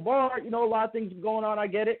watched it at the bar, a lot of things going on. I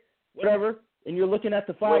get it, whatever. And you're looking at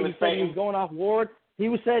the fight. He said he was going off Ward. He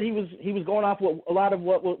was going off a lot of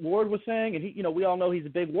what Ward was saying, and we all know he's a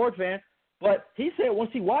big Ward fan. But he said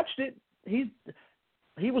once he watched it, he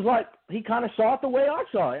was like, he kind of saw it the way I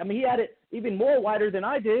saw it. I mean, he had it even more wider than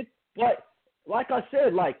I did. But like I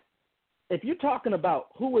said, like if you're talking about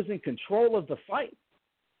who was in control of the fight,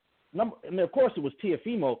 of course it was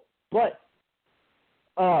Teofimo, but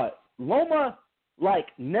Loma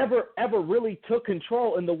never ever really took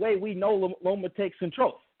control in the way we know Loma takes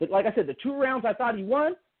control. But like I said, the 2 rounds I thought he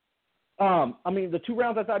won. The 2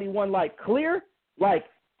 rounds I thought he won clear.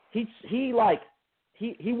 He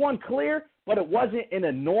won clear, but it wasn't in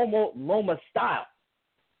a normal Loma style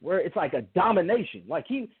where it's like a domination. Like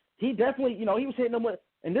he definitely, he was hitting them with.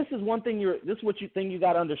 And this is one thing you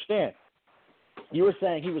got to understand. You were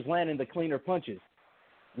saying he was landing the cleaner punches.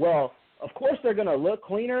 Well, of course they're going to look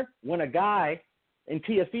cleaner when a guy in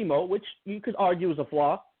Teofimo, which you could argue is a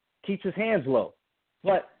flaw, keeps his hands low.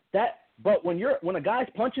 But when a guy's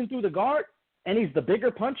punching through the guard and he's the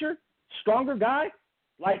bigger puncher, stronger guy,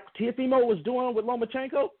 like Teofimo was doing with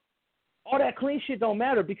Lomachenko, all that clean shit don't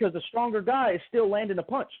matter because the stronger guy is still landing a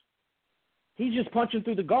punch. He's just punching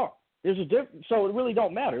through the guard. There's a difference, so it really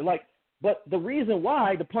don't matter. But the reason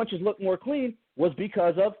why the punches look more clean was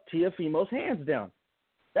because of Teofimo's hands down.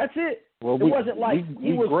 That's it. Well, it wasn't like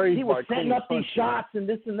he was setting up these shots and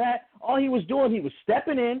this and that. All he was doing, he was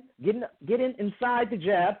stepping in, getting inside the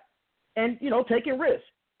jab, and taking risks,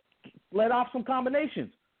 let off some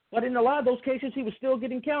combinations. But in a lot of those cases, he was still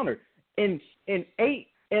getting countered. In 8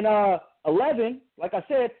 and 11, like I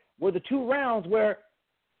said, were the 2 rounds where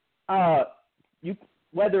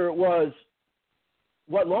whether it was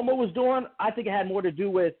what Loma was doing, I think it had more to do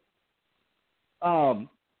with getting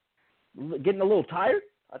a little tired.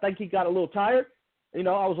 I think he got a little tired. I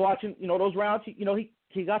was watching, those rounds.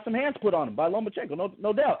 He got some hands put on him by Lomachenko,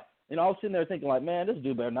 no doubt. I was sitting there thinking like, man, this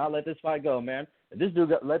dude better not let this fight go, man. If this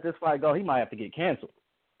dude let this fight go, he might have to get canceled.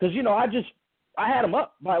 Because I had him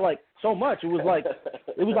up by like so much. It was like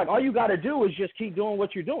all you got to do is just keep doing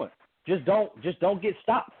what you're doing. Just don't get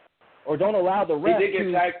stopped, or don't allow the ref.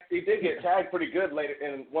 He did get tagged pretty good late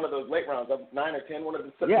in one of those late rounds, 9 or 10. One of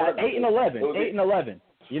the 8 and 11. 8 and 11.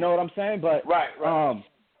 You know what I'm saying? But right.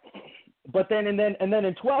 But then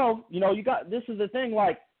in 12, you got, this is the thing,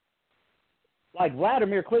 like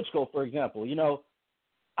Vladimir Klitschko, for example.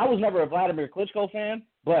 I was never a Vladimir Klitschko fan,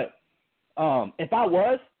 but if I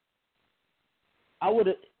was, I would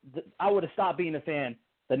have stopped being a fan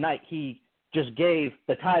the night he just gave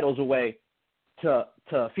the titles away to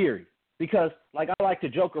Fury, because like I like to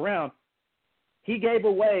joke around, he gave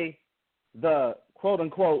away the quote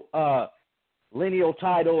unquote lineal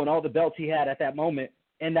title and all the belts he had at that moment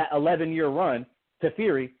in that 11-year run to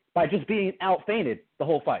Fury by just being out-feinted the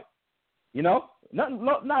whole fight. Not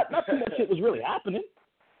too much shit was really happening,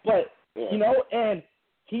 but and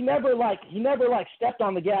he never stepped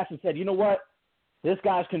on the gas and said, you know what, this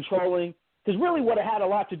guy's controlling. Because really what it had a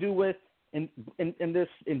lot to do with in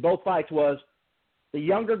both fights was the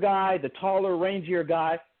younger guy, the taller, rangier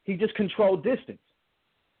guy, he just controlled distance.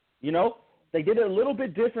 They did it a little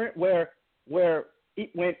bit different where when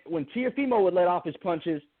Teofimo would let off his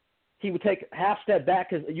punches, he would take a half step back,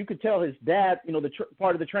 because you could tell his dad,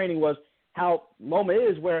 part of the training was how Loma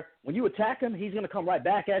is, where when you attack him, he's going to come right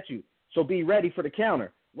back at you. So be ready for the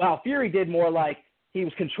counter. While Fury did more like he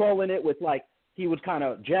was controlling it with like he would kind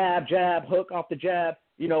of jab, hook off the jab,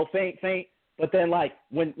 feint. But then like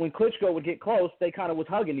when Klitschko would get close, they kind of was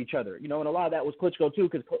hugging each other, and a lot of that was Klitschko too,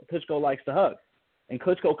 because Klitschko likes to hug. And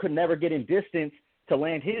Klitschko could never get in distance to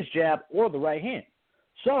land his jab or the right hand.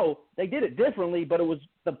 So they did it differently, but it was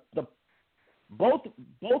both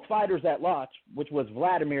fighters that lost, which was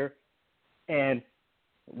Vladimir and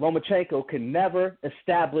Lomachenko, could never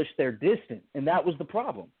establish their distance, and that was the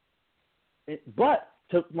problem. But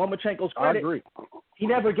to Lomachenko's credit, I agree. He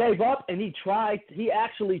never gave up, and he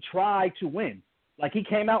actually tried to win. Like, he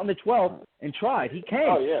came out in the 12th and tried. He came.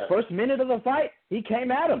 Oh, yeah. First minute of the fight, he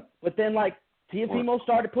came at him. But then, like, Teofimo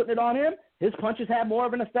started putting it on him. His punches had more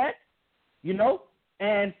of an effect,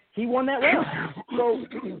 and he won that round. So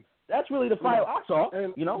that's really the fight I saw,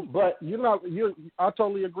 but I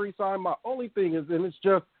totally agree, Si. My only thing is, and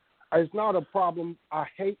it's not a problem. I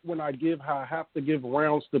hate when I have to give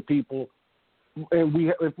rounds to people, and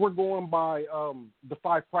if we're going by the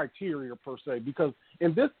 5 criteria per se, because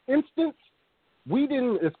in this instance, we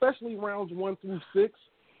didn't, especially rounds 1 through 6,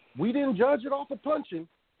 we didn't judge it off of punching.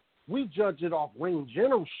 We judged it off ring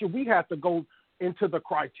general. We had to go into the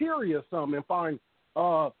criteria some and find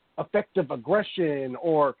effective aggression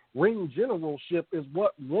or ring generalship is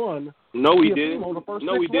what won. No, we didn't. The first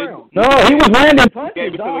no, we rounds. didn't. No, he was landing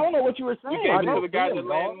punches. I don't know what you were saying. We gave it to the guy that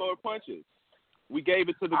landed more punches. We gave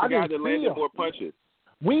it to the guy that landed more punches.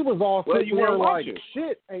 We was all sitting there like, watching.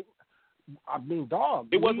 shit. I mean, dog.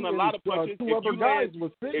 It wasn't a lot of punches.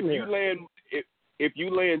 If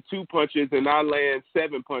you land 2 punches and I land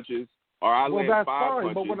 7 punches, or I land 5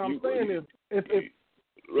 punches. But what I'm saying is,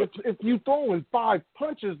 if you throwing 5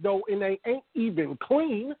 punches though and they ain't even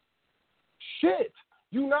clean, shit.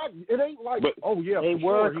 It ain't like, they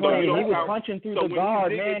were clean. He was punching through the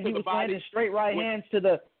guard, man. He was landing straight right hands through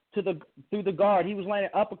the guard. He was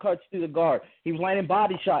landing uppercuts through the guard. He was landing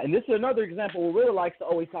body shot. And this is another example we really likes to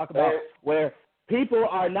always talk about, where people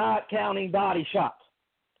are not counting body shots.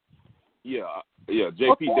 Yeah,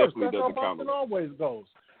 JP definitely doesn't count. It always goes.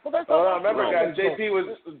 Well, remember, guys, JP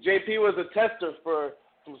was a tester for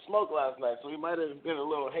some smoke last night, so he might have been a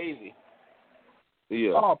little hazy.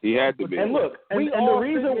 Yeah, he had to be. And look, and the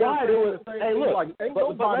reason why there was,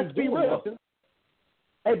 but let's be real.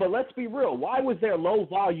 Hey, but let's be real. Why was there low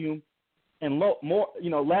volume and more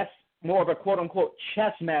of a quote unquote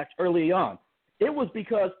chess match early on? It was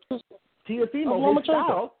because Teofimo, his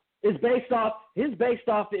style is based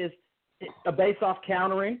off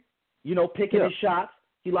countering, picking his shots.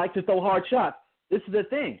 He likes to throw hard shots. This is the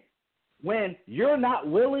thing. When you're not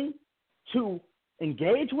willing to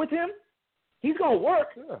engage with him, He's going to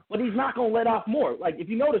work, but he's not going to let off more. Like, if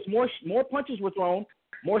you notice, more punches were thrown,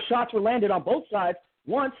 more shots were landed on both sides.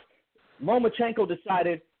 Once Lomachenko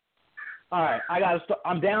decided, all right,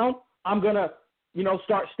 I'm down. I'm going to,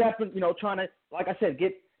 start stepping, trying to, like I said,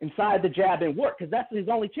 get inside the jab and work, because that's his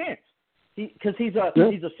only chance. Because he's a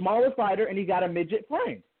smaller fighter and he got a midget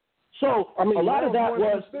frame. So a lot of that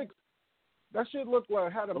was that shit looked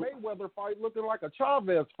like had a Mayweather fight looking like a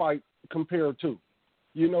Chavez fight compared to,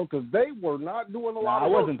 because they were not doing a lot. It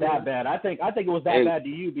wasn't that bad. I think it was that bad to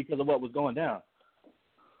you because of what was going down.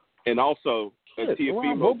 And also,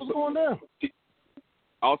 Teofimo, what was going down?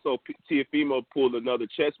 Also, Teofimo pulled another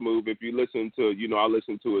chess move. If you listen to, I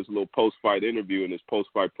listened to his little post-fight interview and his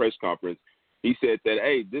post-fight press conference. He said that,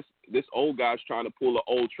 hey, this old guy's trying to pull an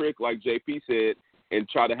old trick, like JP said, and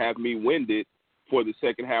try to have me winded for the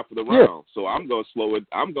second half of the round. So I'm gonna slow it.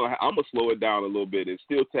 I'm gonna slow it down a little bit and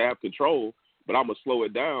still to have control, but I'm gonna slow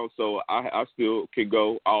it down so I still can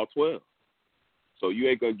go all 12. So you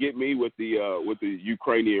ain't gonna get me with the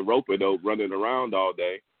Ukrainian roper though running around all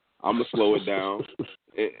day. I'm gonna slow it down.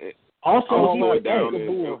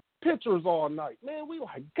 Pictures all night, man. We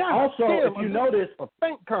like God. Also, damn, if you notice, a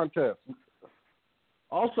feint contest.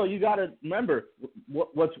 Also, you got to remember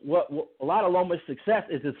what a lot of Loma's success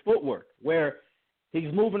is his footwork, where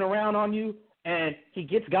he's moving around on you and he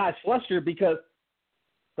gets guys flustered because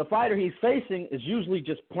the fighter he's facing is usually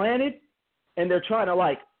just planted and they're trying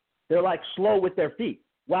to they're slow with their feet.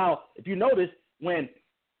 While if you notice when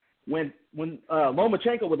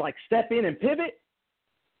Lomachenko would step in and pivot,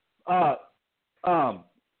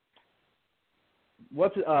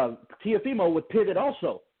 Teofimo would pivot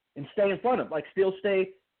also and stay in front of him, still stay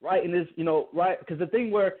right in his, right. Because the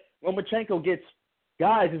thing where Lomachenko gets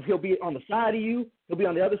guys is he'll be on the side of you, he'll be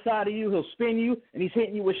on the other side of you, he'll spin you, and he's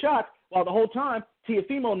hitting you with shots. While the whole time,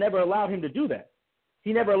 Teofimo never allowed him to do that.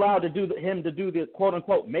 He never allowed him to do the quote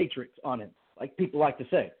unquote matrix on him, like people like to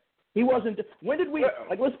say. He wasn't. When did we?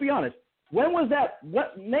 Let's be honest. When was that?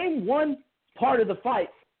 Name one part of the fight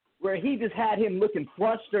where he just had him looking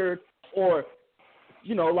flustered or,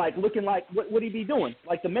 looking like what would he be doing?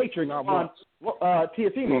 Like the Matrix on Teofimo.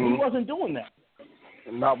 Mm-hmm. He wasn't doing that.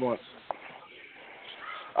 Not once.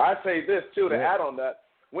 I say this too to add on that.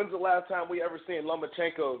 When's the last time we ever seen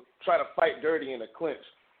Lomachenko try to fight dirty in a clinch?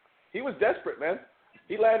 He was desperate, man.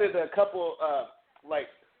 He landed a couple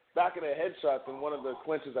back of the head shots in one of the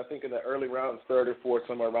clinches, I think in the early rounds, third or fourth,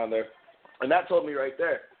 somewhere around there. And that told me right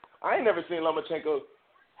there. I ain't never seen Lomachenko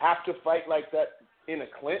have to fight like that in a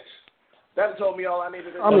clinch. That told me all I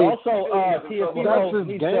needed to know. Teofimo, that's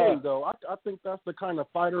his game, though. I think that's the kind of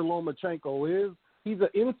fighter Lomachenko is. He's an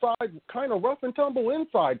inside, kind of rough and tumble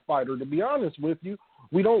inside fighter, to be honest with you.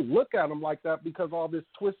 We don't look at him like that because all this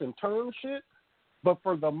twist and turn shit. But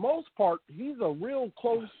for the most part, he's a real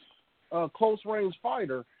close range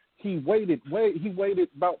fighter. He waited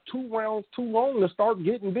about 2 rounds too long to start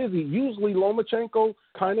getting busy. Usually Lomachenko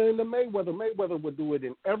kind of in the Mayweather. Mayweather would do it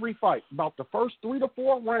in every fight, about the first 3 to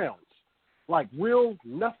 4 rounds, real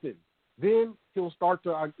nothing. Then he'll start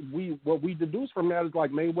to what we deduce from that is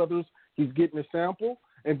Mayweather's, he's getting a sample,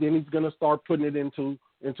 and then he's going to start putting it into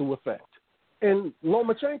effect. And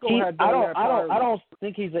Lomachenko had done that. I don't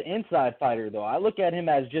think he's an inside fighter though. I look at him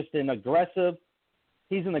as just an aggressive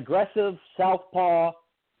southpaw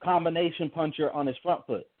combination puncher on his front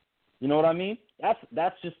foot. You know what I mean?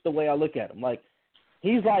 That's just the way I look at him.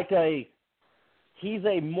 He's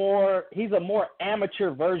a more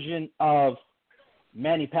amateur version of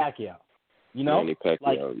Manny Pacquiao. Manny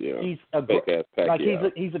Pacquiao, he's fake-ass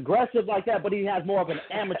Pacquiao. He's aggressive like that, but he has more of an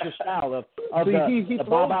amateur style of he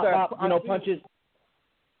bop, punches.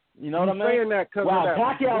 You know what I mean?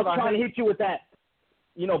 Pacquiao's trying to hit you with that,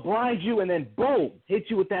 blind you and then boom, hit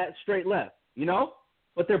you with that straight left.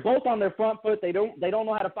 But they're both on their front foot. They don't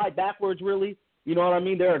know how to fight backwards really. You know what I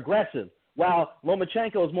mean? They're aggressive. While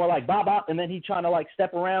Lomachenko is more like bop, and then he's trying to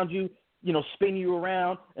step around you, spin you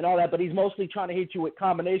around and all that. But he's mostly trying to hit you with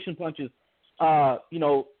combination punches.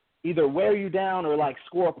 Either wear you down or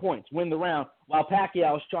score points, win the round. While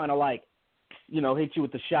Pacquiao is trying to hit you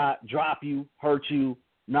with the shot, drop you, hurt you,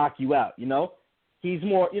 knock you out. He's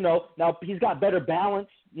more, now he's got better balance.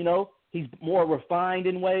 He's more refined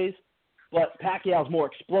in ways. But Pacquiao's more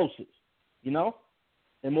explosive, and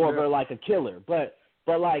more of a killer. But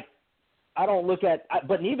I don't look at,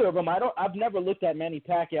 but neither of them. I've never looked at Manny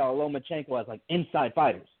Pacquiao or Lomachenko as inside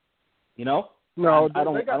fighters. No, I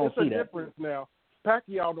don't see that. Difference now.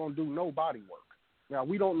 Pacquiao don't do no body work. Now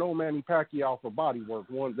we don't know Manny Pacquiao for body work.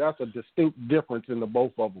 That's a distinct difference in the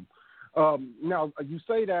both of them. Now you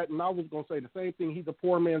say that, and I was going to say the same thing. He's a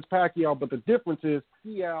poor man's Pacquiao, but the difference is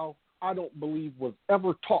Pacquiao I don't believe was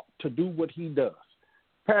ever taught to do what he does.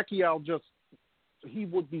 Pacquiao he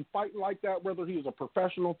would be fighting like that whether he was a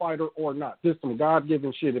professional fighter or not. This is some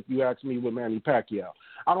God-given shit if you ask me with Manny Pacquiao.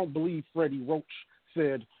 I don't believe Freddie Roach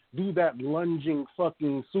said, do that lunging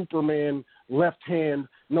fucking Superman left hand,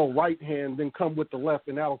 no right hand, then come with the left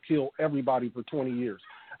and that'll kill everybody for 20 years.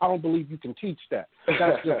 I don't believe you can teach that.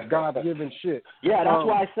 That's just God-given shit. Yeah, that's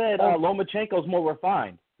why I said Lomachenko's more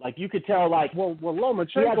refined. Like, you could tell, like... Well,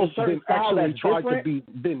 Lomachenko's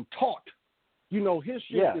been taught. You know, his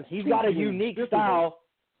shit is... he's got a unique style,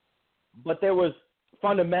 but there was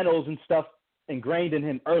fundamentals and stuff ingrained in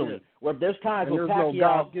him early. Yeah. Where there's times where Pacquiao... no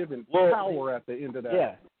God-given power at the end of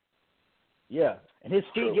that. Yeah. And his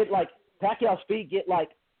feet get, like... Pacquiao's feet get, like,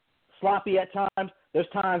 sloppy at times. There's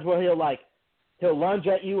times where he'll lunge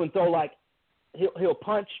at you and throw, like... He'll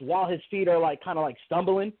punch while his feet are, like, kind of, like,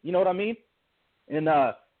 stumbling. You know what I mean? And,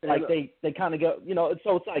 like, they kind of go, you know,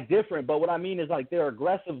 so it's, like, different. But what I mean is, like, they're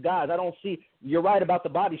aggressive guys. I don't see – you're right about the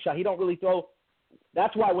body shot. He don't really throw –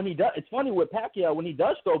 that's why when he does – it's funny with Pacquiao, when he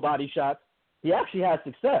does throw body shots, he actually has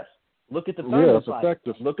success. Look at the Thurman fight.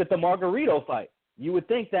 Effective. Look at the Margarito fight. You would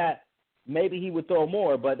think that maybe he would throw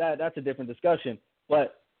more, but that's a different discussion.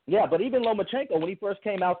 But, yeah, but even Lomachenko, when he first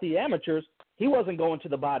came out the amateurs, he wasn't going to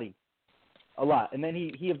the body a lot. And then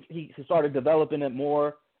he started developing it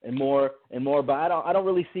more and more and more. But I don't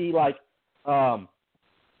really see, like,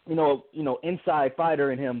 you know, inside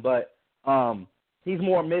fighter in him. But he's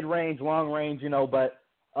more mid-range, long-range, you know. But,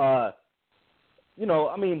 you know,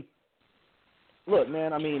 I mean, look,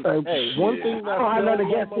 man, I mean, hey, one thing that I don't have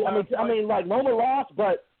nothing against it. I mean, like, Loma lost,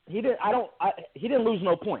 but he didn't lose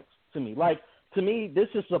no points to me. Like, to me, this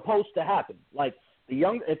is supposed to happen. Like,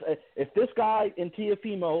 if this guy in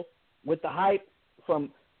Teofimo, with the hype from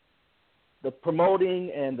the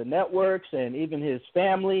promoting and the networks and even his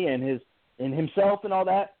family and himself and all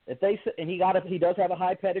that, he does have a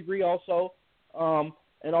high pedigree also,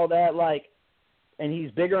 and all that, like, and he's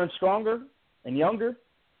bigger and stronger and younger,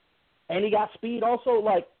 and he got speed also,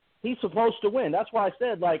 like, he's supposed to win. That's why I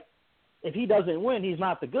said, like, if he doesn't win, he's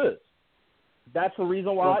not the goods. That's the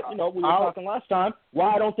reason why, you know, we were talking last time,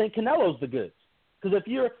 why I don't think Canelo's the goods. Because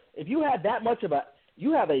if you had that much of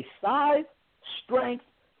you have a size, strength,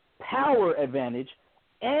 power advantage,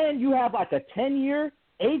 and you have like a 10-year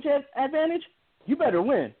age advantage, you better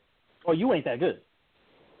win, or you ain't that good.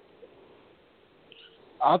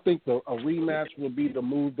 I think a rematch would be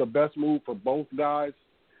the best move for both guys.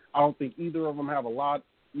 I don't think either of them have a lot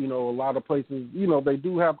of places. You know, they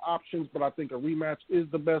do have options, but I think a rematch is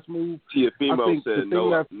the best move. Teofimo said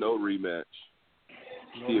no rematch.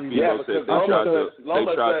 Teofimo said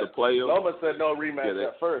they tried to play him. Loma said no rematch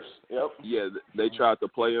at first. Yep. Yeah, they tried to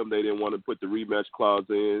play him. They didn't want to put the rematch clause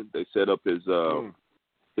in. They set up his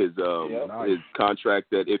contract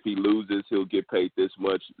that if he loses, he'll get paid this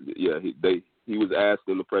much. Yeah, he was asked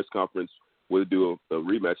in the press conference would do a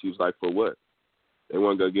rematch. He was like, for what? They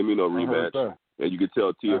weren't gonna give me no rematch. And you could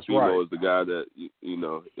tell Teofimo is the guy that you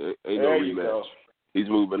know ain't no rematch. He's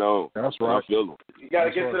moving on. That's right. I feel him. You got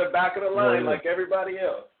to get to the back of the line like everybody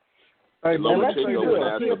else. Hey, Lomachenko, when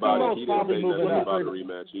asked about it, he didn't say nothing about the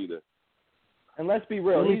rematch either. And let's be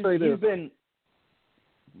real, he's been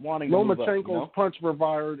wanting to move up, you know?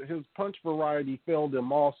 His punch variety failed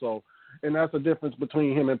him also, and that's the difference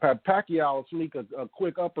between him and Pacquiao. Will sneak a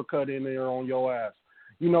quick uppercut in there on your ass.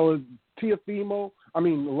 You know,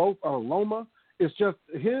 Loma. It's just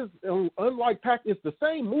unlike Pac, it's the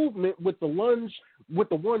same movement with the lunge, with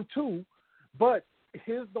the 1-2, but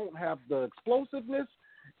his don't have the explosiveness,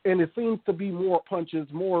 and it seems to be more punches,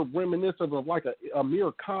 more reminiscent of like a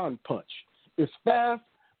Amir Khan punch. It's fast,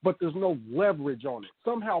 but there's no leverage on it.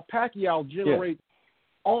 Somehow Pacquiao generates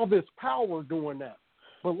all this power doing that.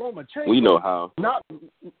 But Lomachenko, we know how. Not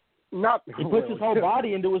he puts his whole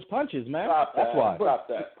body into his punches, man. That's why. Stop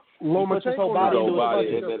that. Lomachenko's body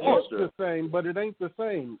into it looks the same, but it ain't the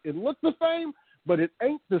same. It looks the same, but it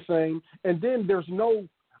ain't the same. And then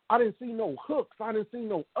I didn't see no hooks. I didn't see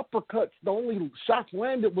no uppercuts. The only shots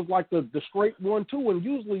landed was like the straight 1-2, and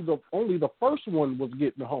usually only the first one was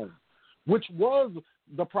getting home, which was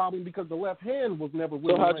the problem because the left hand was never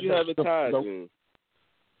really. So how'd you have it tied?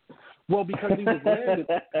 Well, because he was landed.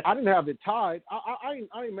 I didn't have it tied. I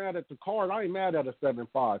ain't mad at the card. I ain't mad at a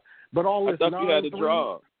 7-5. But all this. I thought you had a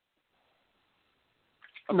draw.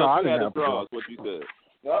 No, I didn't have a draw. What you said?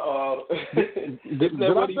 Uh-oh. Isn't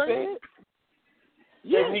that what he said?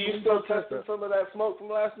 Yeah. Are you still testing some of that smoke from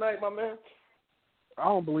last night, my man? I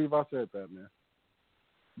don't believe I said that, man.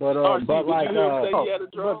 But I'm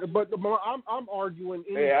arguing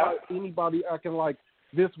anybody acting like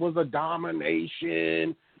this was a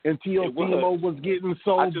domination And Teofimo was getting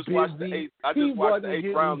so I just busy. watched the eighth. I just watched the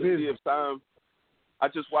eighth round to see if time. I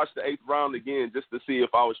just watched the eighth round again just to see if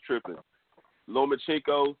I was tripping.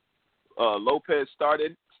 Lomachenko, Lopez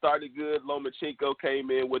started good. Lomachenko came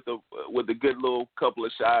in with a good little couple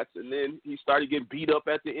of shots, and then he started getting beat up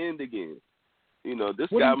at the end again. You know, this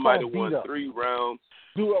guy might have won 3 rounds.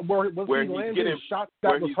 Where he's getting shots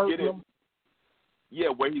that was hurting him? Yeah,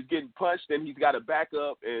 where he's getting punched and he's got to back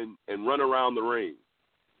up and run around the ring.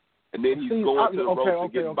 And then he's going to the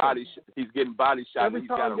ropes and getting body shots, and he's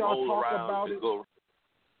got to roll around and go.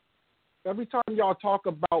 Every time y'all talk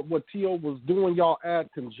about what Teo was doing, y'all add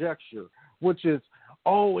conjecture, which is,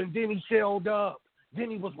 and then he shelled up. Then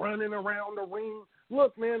he was running around the ring.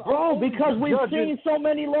 Look, man. Bro, because we've seen so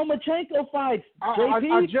many Lomachenko fights.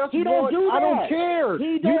 JP, he don't do that. I don't care.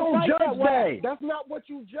 He don't judge that way. That's not what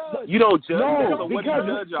you judge. You don't judge. No, so what do you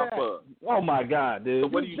judge off of? Oh, my God, dude. So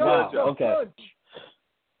what do you judge off? Okay.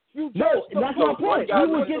 No, that's my point. He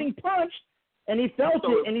was getting punched, and he felt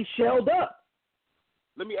it, and he shelled up.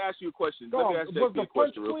 Let me ask you a question. Let me ask JP a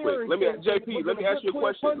question real quick. Let me ask you a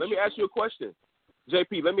question.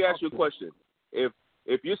 JP, let me ask you a question.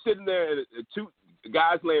 If you're sitting there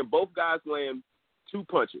and both guys land 2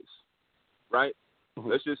 punches, right? Mm-hmm.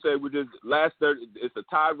 Let's just say it's a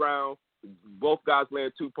tie round. Both guys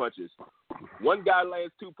land 2 punches. One guy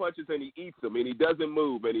lands 2 punches and he eats them and he doesn't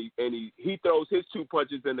move and he throws his 2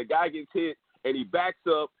 punches and the guy gets hit and he backs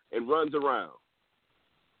up and runs around.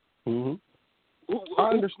 Mm-hmm. I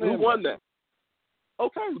understand. Who won that?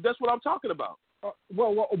 Okay, that's what I'm talking about.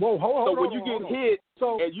 Hold on. So when you get hit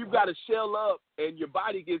and you've got to shell up and your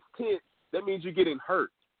body gets tense, that means you're getting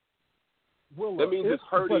hurt. That means it's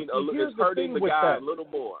hurting the guy a little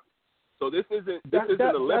more. So this isn't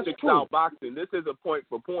Olympic style boxing. This isn't point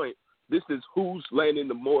for point. This is who's landing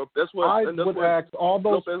the more. That's what I would ask. All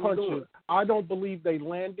those Lopez punches, I don't believe they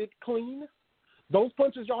landed clean. Those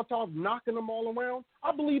punches y'all talk knocking them all around,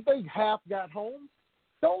 I believe they half got home.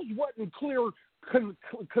 Those wasn't clear,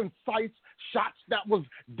 concise shots that was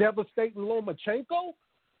devastating Lomachenko.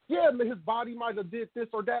 Yeah, his body might have did this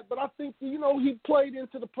or that, but I think, he played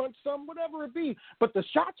into the punch some, whatever it be. But the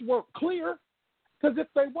shots weren't clear, because if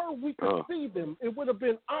they were, we could see them. It would have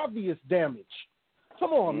been obvious damage.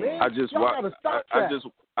 Come on, man. I just watched it.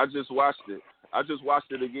 I just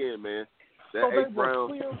watched it again, man. That so they eighth were round.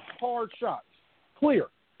 Clear, hard shots. Clear.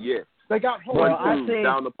 Yeah. They got home. Well, I think,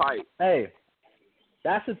 down the pipe. Hey,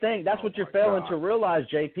 that's the thing. That's what you're failing to realize,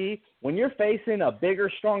 JP. When you're facing a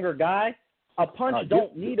bigger, stronger guy, a punch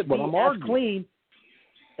don't need to be as clean.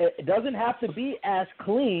 It doesn't have to be as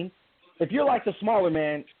clean. If you're like the smaller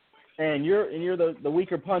man and you're the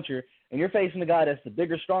weaker puncher and you're facing the guy that's the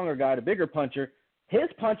bigger, stronger guy, the bigger puncher, his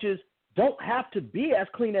punches don't have to be as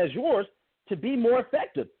clean as yours to be more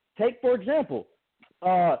effective. Take, for example,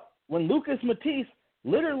 when Lucas Matisse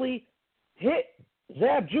literally hit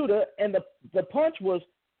Zab Judah and the punch was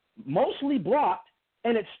mostly blocked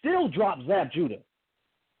and it still dropped Zab Judah.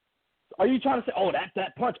 Are you trying to say,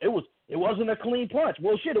 that punch, it wasn't a clean punch?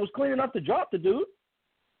 Well, shit, it was clean enough to drop the dude.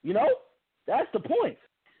 That's the point.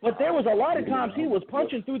 But there was a lot of times he was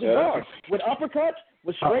punching through the guard with uppercuts,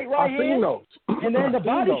 with straight right hands, and then the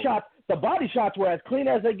body shots were as clean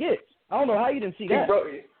as they get. I don't know how you didn't see that.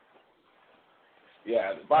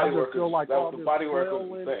 Yeah, the body work was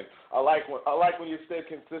insane. I like when you stay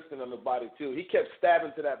consistent on the body too. He kept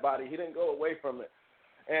stabbing to that body. He didn't go away from it.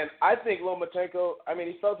 And I think Lomachenko,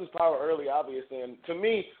 he felt his power early, obviously. And to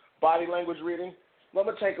me, body language reading,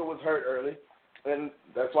 Lomachenko was hurt early, and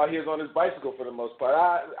that's why he was on his bicycle for the most part.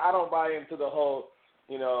 I don't buy into the whole,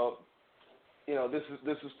 this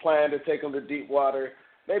is planned to take him to deep water.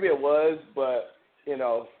 Maybe it was, but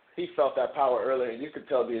he felt that power early, and you could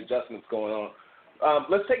tell the adjustments going on.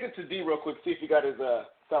 Let's take it to D real quick, see if he got his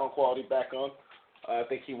sound quality back on. I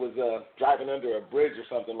think he was driving under a bridge or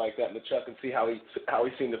something like that in the truck, and see how he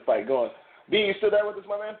seen the fight going. D, you still there with us,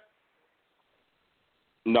 my man?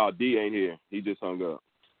 No, D ain't here. He just hung up.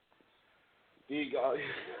 He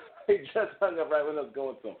just hung up right when I was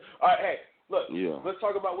going to him. All right, hey, look, Let's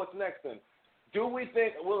talk about what's next then. Do we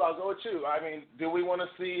think, I'll go with you. Do we want to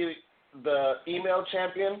see the email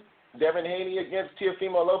champion, Devin Haney, against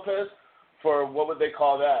Teofimo Lopez for, what would they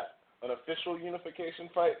call that, an official unification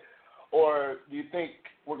fight? Or do you think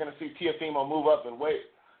we're going to see Teofimo move up and wait?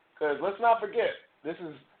 Because let's not forget, this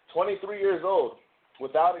is 23 years old,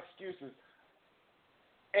 without excuses,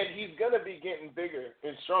 and he's going to be getting bigger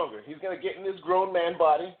and stronger. He's going to get in this grown man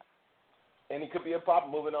body, and he could be a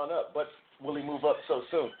problem moving on up. But will he move up so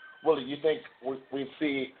soon? Willie, you think we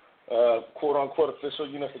see quote-unquote official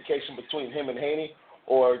unification between him and Haney,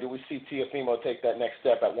 or do we see Teofimo take that next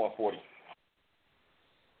step at 140?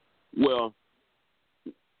 Well,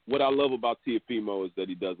 what I love about Teofimo is that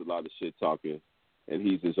he does a lot of shit talking, and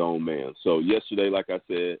he's his own man. So yesterday, like I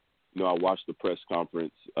said, I watched the press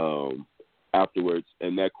conference afterwards,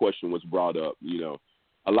 and that question was brought up.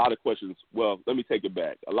 A lot of questions. Well, let me take it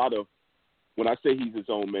back. When I say he's his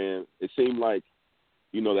own man, it seemed like,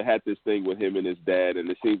 they had this thing with him and his dad, and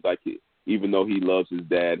it seems like even though he loves his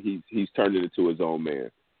dad, he's turned it into his own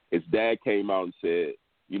man. His dad came out and said,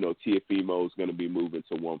 Teofimo is going to be moving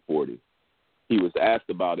to 140. He was asked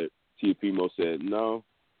about it. Teofimo said, no,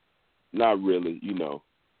 not really.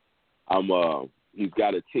 He's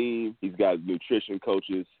got a team. He's got nutrition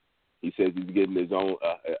coaches. He says he's getting his own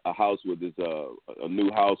a house with his a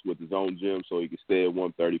new house with his own gym so he can stay at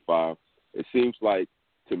 135. It seems like,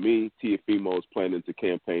 to me, Teofimo is planning to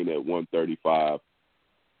campaign at 135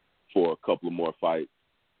 for a couple of more fights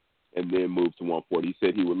and then move to 140. He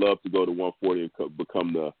said he would love to go to 140 and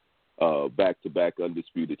become the back-to-back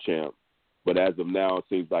undisputed champ. But as of now, it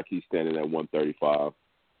seems like he's standing at 135.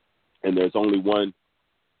 And there's only one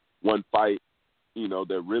fight,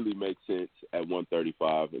 that really makes sense at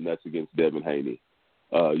 135, and that's against Devin Haney.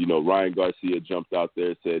 Ryan Garcia jumped out there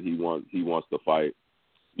and said he wants to fight.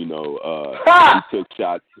 He took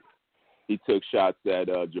shots. He took shots at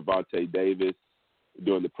Gervonta Davis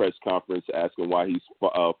during the press conference, asking why he's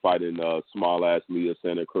fighting small-ass Leah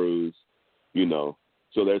Santa Cruz.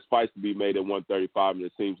 So there's fights to be made at 135, and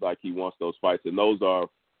it seems like he wants those fights, and those are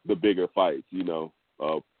the bigger fights.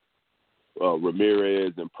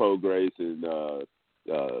 Ramirez and Prograis and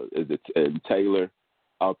Taylor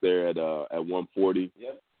out there at 140.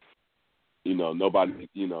 Yep. Nobody.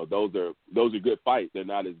 Those are good fights. They're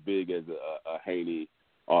not as big as a Haney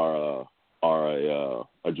or a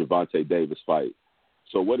Gervonta Davis fight.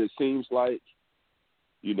 So what it seems like,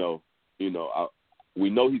 we know he's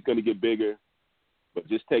going to get bigger, but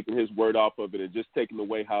just taking his word off of it and just taking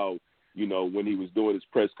away how, when he was doing his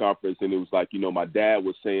press conference and it was like, my dad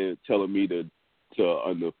was telling me to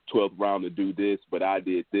on the 12th round to do this, but I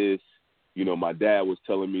did this. My dad was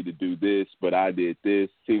telling me to do this, but I did this.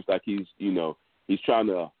 Seems like he's trying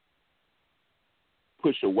to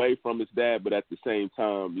push away from his dad, but at the same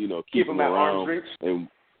time, keep him at around. arm's reach. And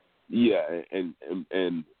yeah,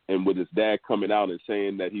 and with his dad coming out and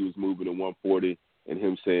saying that he was moving to 140, and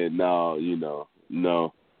him saying no,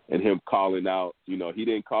 no, and him calling out, he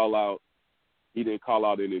didn't call out any of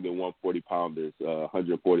the 140 pounders,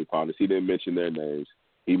 140 pounders. He didn't mention their names.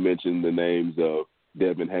 He mentioned the names of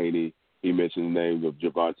Devin Haney. He mentioned the names of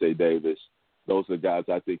Gervonta Davis. Those are the guys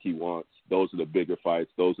I think he wants. Those are the bigger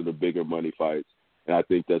fights. Those are the bigger money fights. And I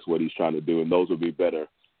think that's what he's trying to do. And those will be better.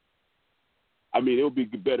 I mean, it would be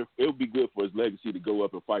better. It would be good for his legacy to go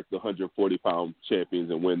up and fight the 140-pound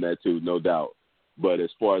champions and win that too, no doubt. But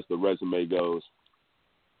as far as the resume goes,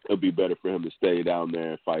 it would be better for him to stay down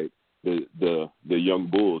there and fight the young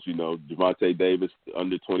bulls. Gervonta Davis,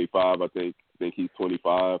 under 25, I think he's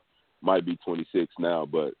 25. Might be 26 now,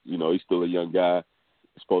 but, he's still a young guy.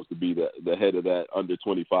 He's supposed to be the head of that under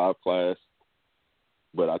 25 class.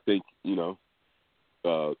 But I think,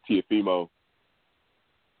 Teofimo,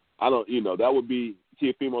 that would be –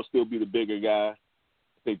 Teofimo still be the bigger guy. I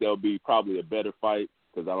think that would be probably a better fight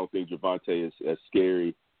because I don't think Gervonta is as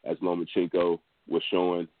scary as Lomachenko was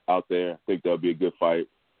showing out there. I think that would be a good fight.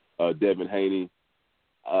 Devin Haney,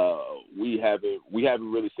 we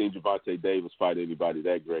haven't really seen Gervonta Davis fight anybody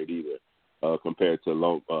that great either compared to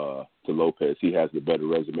Lopez. He has the better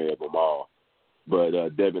resume of them all. But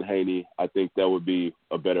Devin Haney, I think that would be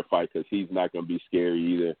a better fight because he's not going to be scary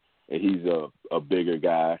either, and he's a bigger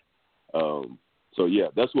guy. So, yeah,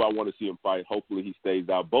 that's who I want to see him fight. Hopefully he stays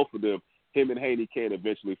out. Both of them, him and Haney, can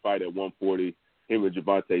eventually fight at 140. Him and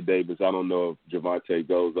Gervonta Davis, I don't know if Gervonta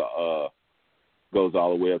goes all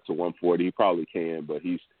the way up to 140. He probably can, but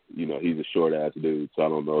he's a short-ass dude, so I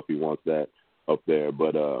don't know if he wants that up there.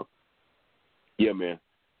 But, yeah, man,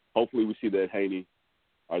 hopefully we see that Haney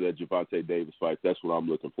or that Gervonta Davis fight. That's what I'm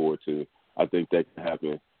looking forward to. I think that can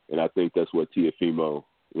happen, and I think that's what Teofimo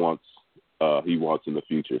wants. He wants in the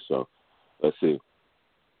future. So let's see.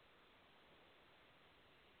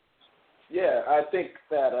 Yeah, I think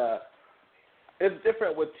that it's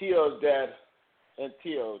different with Teo's dad and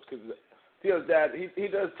Teo's because Teo's dad, he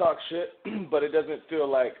does talk shit, but it doesn't feel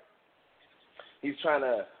like he's trying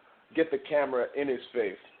to get the camera in his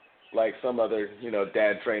face like some other,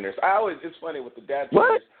 dad trainers. It's funny with the dad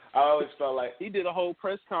trainers. I always felt like he did a whole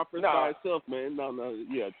press conference by himself, man. No,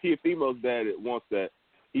 yeah. Teofimo's dad wants that.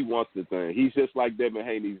 He wants the thing. He's just like Devin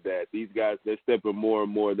Haney's dad. These guys, they're stepping more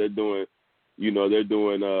and more. They're doing,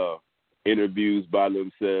 interviews by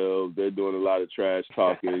they're doing a lot of trash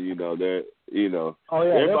talking. Oh yeah,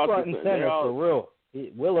 they're front and center for real.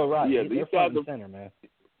 Willa, right? Yeah, They're front and center, man.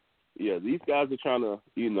 Yeah, these guys are trying to,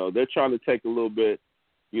 they're trying to take a little bit.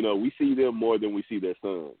 We see them more than we see their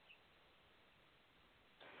sons.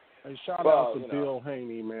 Hey, shout out to Bill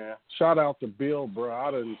Haney, man. Shout out to Bill, bro.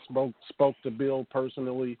 I done spoke to Bill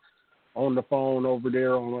personally on the phone over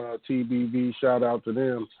there on TBV. Shout out to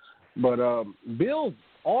them. But Bill's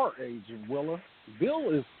our age, Willa.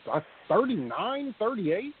 Bill is 39,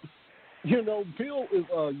 38. Bill is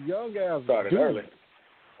a young-ass started dude. Early.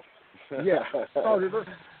 Yeah, started early.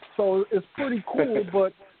 So it's pretty cool,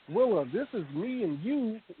 but Willa, this is me and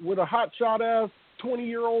you with a hotshot-ass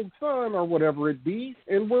 20-year-old son or whatever it be,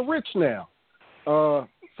 and we're rich now. So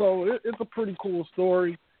it's a pretty cool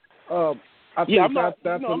story. I think I'm not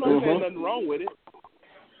saying nothing wrong with it.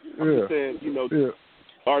 I'm just saying,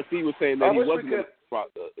 RC was saying that he wasn't in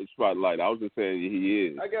the spotlight. I was just saying he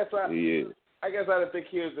is. I guess I didn't think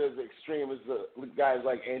he was as extreme as the guys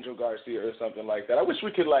like Angel Garcia or something like that. I wish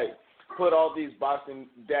we could put all these boxing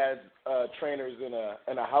dads trainers in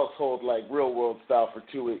a household like Real World style for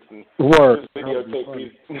 2 weeks and just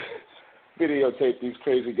videotape these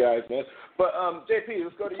crazy guys, man. But JP,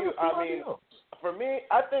 let's go to you. I mean, for me,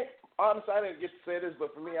 I think honestly, I didn't get to say this,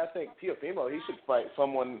 but for me, I think Teofimo, he should fight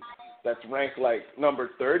someone that's ranked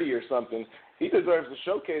number 30 or something. He deserves a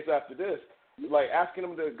showcase after this. Asking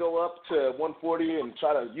him to go up to 140 and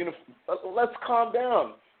try to let's calm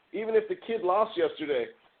down. Even if the kid lost yesterday,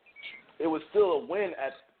 it was still a win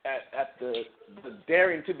at the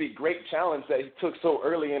daring to be great challenge that he took so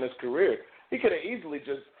early in his career. He could have easily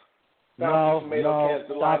just found tomato cans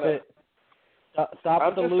to line up. Stop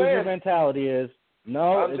what the loser mentality is.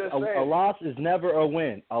 No, a loss is never a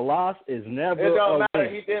win. A loss is never a win. It don't matter.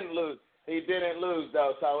 He didn't lose. He didn't lose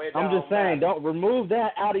though, so it I'm just saying, don't remove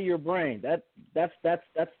that out of your brain. That's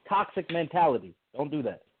toxic mentality. Don't do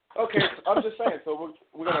that. Okay, I'm just saying. So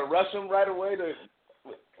we're gonna rush him right away to.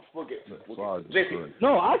 We'll get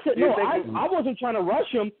No, I said no. I wasn't trying to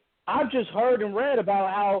rush him. I've just heard and read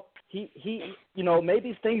about how he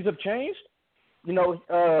maybe things have changed.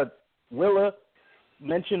 Willa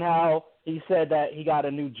mentioned how he said that he got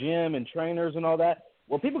a new gym and trainers and all that.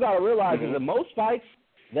 Well, people got to realize is that most fights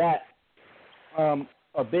that are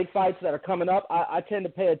big fights that are coming up, I tend to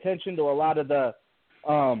pay attention to a lot of the,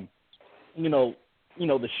 the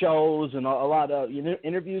shows and a lot of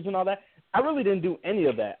interviews and all that. I really didn't do any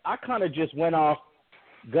of that. I kind of just went off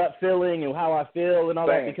gut feeling and how I feel and all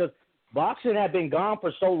that because boxing had been gone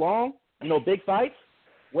for so long, big fights,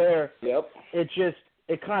 where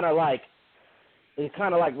it kind of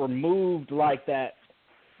removed that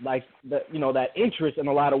interest in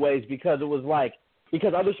a lot of ways because it was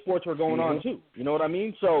because other sports were going on too. You know what I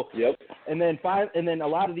mean? So and then a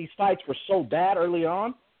lot of these fights were so bad early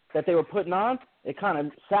on that they were putting on. It kind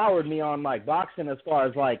of soured me on boxing as far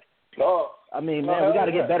as we got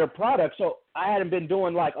to get better products. So I hadn't been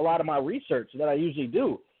doing a lot of my research that I usually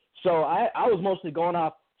do. So I was mostly going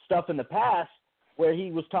off stuff in the past where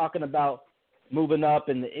he was talking about moving up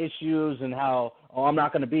and the issues and how, I'm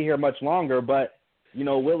not going to be here much longer. But,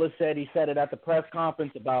 Willis said he said it at the press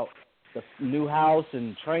conference about the new house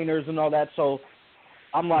and trainers and all that. So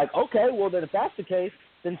I'm like, okay, well, then if that's the case,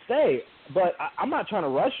 then stay. But I'm not trying to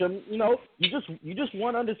rush him. You just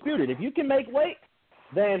won Undisputed. If you can make weight,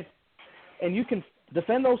 then and you can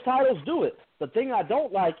defend those titles, do it. The thing I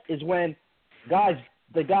don't like is when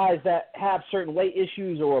the guys that have certain weight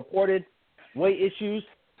issues or reported weight issues,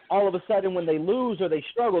 all of a sudden when they lose or they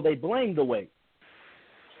struggle, they blame the weight.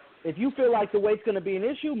 If you feel like the weight's going to be an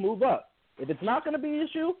issue, move up. If it's not going to be an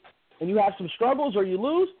issue and you have some struggles or you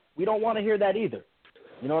lose, we don't want to hear that either.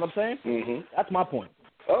 You know what I'm saying? Mm-hmm. That's my point.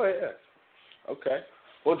 Oh, yeah. Okay.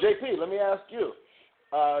 Well, JP, let me ask you.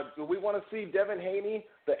 Do we want to see Devin Haney,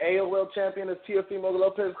 the AOL champion, as Teofimo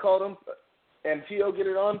Lopez called him, and Teo get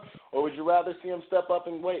it on? Or would you rather see him step up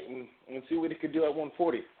and wait and see what he could do at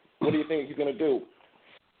 140? What do you think he's going to do?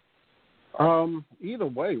 Either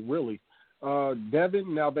way, really.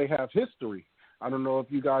 Devin, now they have history. I don't know if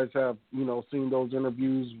you guys have, seen those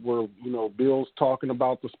interviews where, Bill's talking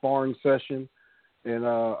about the sparring session and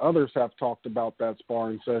others have talked about that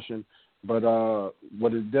sparring session. But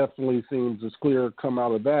what it definitely seems is clear come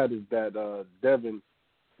out of that is that Devin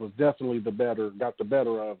was definitely got the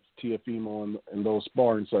better of Teofimo in those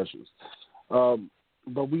sparring sessions.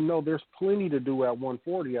 But we know there's plenty to do at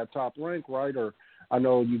 140 at top rank, right? Or I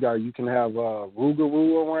know you can have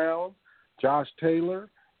Rougarou around, Josh Taylor.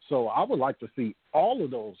 So I would like to see all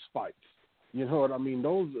of those fights. You know what I mean?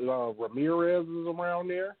 Those Ramirez is around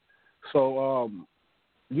there. So,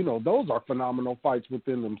 those are phenomenal fights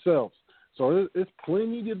within themselves. So it's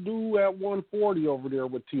plenty to do at 140 over there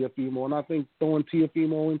with Teofimo, and I think throwing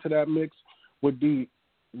Teofimo into that mix would be,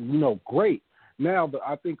 great. Now,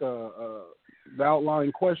 I think the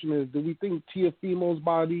outlying question is, do we think Teofimo's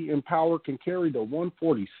body and power can carry the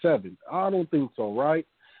 147? I don't think so, right?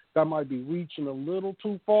 That might be reaching a little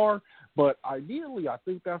too far, but ideally I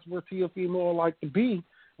think that's where Teofimo would like to be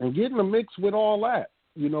and get in the mix with all that,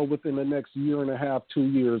 within the next year and a half, 2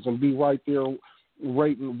 years, and be right there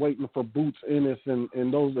waiting for Boots Ennis and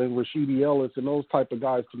Rashidi Ellis and those type of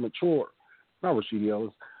guys to mature. Not Rashidi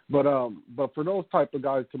Ellis, but for those type of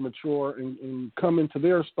guys to mature and come into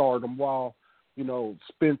their stardom while,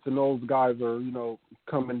 Spence and those guys are,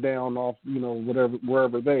 coming down off,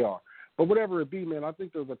 wherever they are. But whatever it be, man, I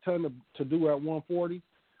think there's a ton to do at 140.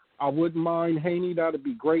 I wouldn't mind Haney. That would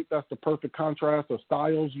be great. That's the perfect contrast of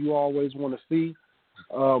styles you always want to see.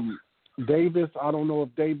 Davis, I don't know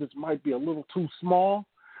if Davis might be a little too small,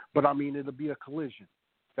 but, it'll be a collision.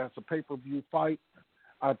 That's a pay-per-view fight.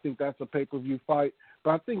 I think that's a pay-per-view fight.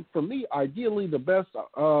 But I think for me, ideally, the best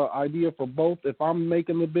idea for both, if I'm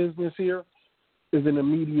making the business here, is an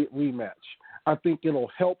immediate rematch. I think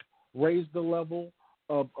it'll help raise the level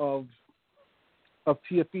of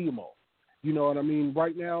Teofimo. You know what I mean?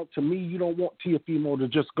 Right now, to me, you don't want Teofimo to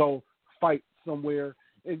just go fight somewhere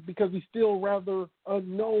because he's still rather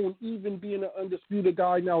unknown, even being an undisputed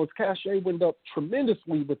guy. Now, his cachet went up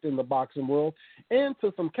tremendously within the boxing world and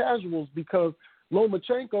to some casuals because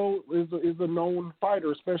Lomachenko is a known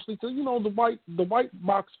fighter, especially to, the white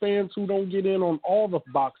box fans who don't get in on all the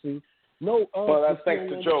boxing. Well, that's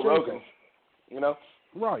thanks to Joe Rogan,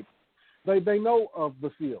 Right. They know of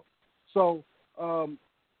Vasiliy. So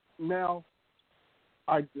now,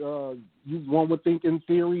 one would think in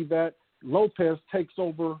theory that Lopez takes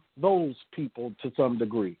over those people to some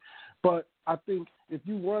degree. But I think if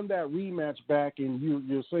you run that rematch back and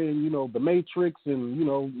you're saying, the Matrix and,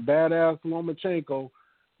 badass Lomachenko,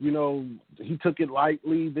 he took it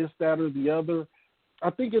lightly, this, that, or the other, I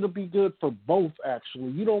think it'll be good for both,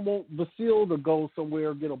 actually. You don't want Vasiliy to go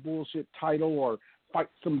somewhere, get a bullshit title or fight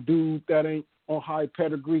some dude that ain't on high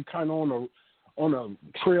pedigree, kind of on a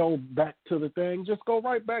trail back to the thing. Just go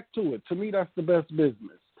right back to it. To me, that's the best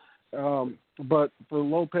business. But for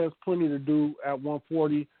Lopez, plenty to do at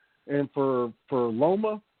 140. And for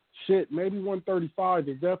Loma, maybe 135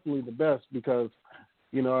 is definitely the best because,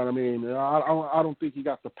 you know what I mean? I don't think he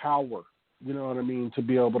got the power, you know what I mean, to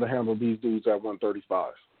be able to handle these dudes at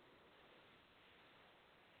 135.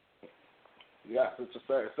 Yeah, it's a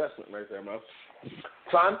fair assessment right there, man.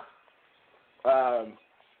 Son,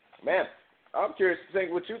 man, I'm curious to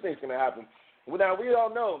think what you think is going to happen. Well, now, we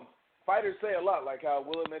all know fighters say a lot, like how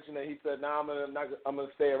Willa mentioned that he said, I'm gonna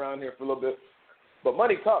stay around here for a little bit. But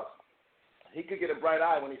money talks. He could get a bright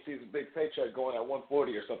eye when he sees a big paycheck going at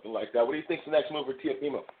 140 or something like that. What do you think's the next move for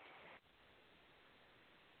Teofimo?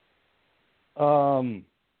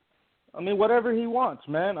 Whatever he wants,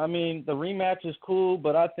 man. The rematch is cool,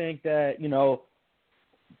 but I think that,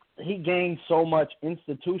 he gained so much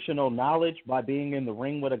institutional knowledge by being in the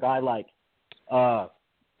ring with a guy like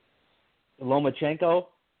Lomachenko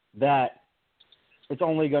that it's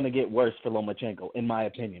only going to get worse for Lomachenko, in my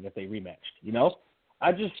opinion, if they rematched,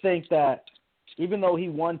 I just think that even though he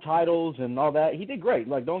won titles and all that, he did great.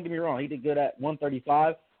 Like, don't get me wrong, he did good at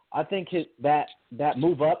 135. I think that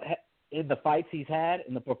move up in the fights he's had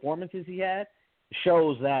and the performances he had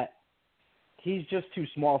shows that he's just too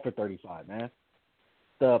small for 35, man.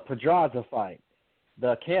 The Pedraza fight,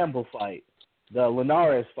 the Campbell fight, the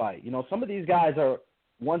Linares fight. Some of these guys are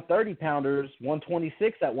 130-pounders,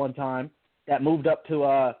 126 at one time, that moved up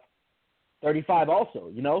to 35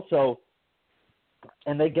 also, So,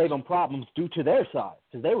 and they gave them problems due to their size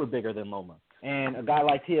because they were bigger than Loma. And a guy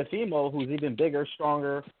like Teofimo, who's even bigger,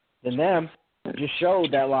 stronger than them, just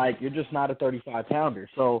showed that, you're just not a 35-pounder.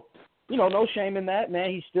 So, no shame in that,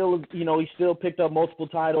 man. He still picked up multiple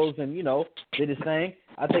titles and, did his thing.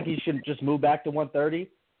 I think he should just move back to 130,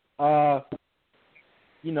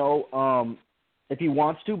 if he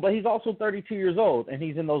wants to. But he's also 32 years old, and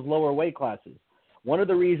he's in those lower weight classes. One of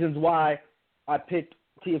the reasons why I picked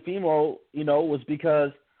Teofimo, was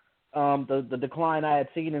because the decline I had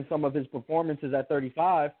seen in some of his performances at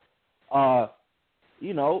 35, the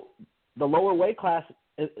lower weight class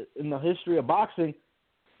in the history of boxing,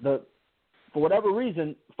 for whatever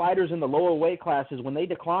reason, fighters in the lower weight classes, when they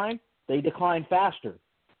decline faster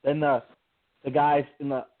than the guys in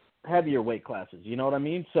the heavier weight classes. You know what I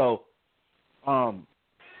mean? So,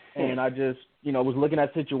 and I just, was looking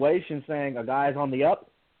at situations saying a guy's on the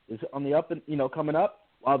up and, coming up,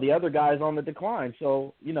 while the other guy's on the decline.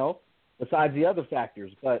 So, besides the other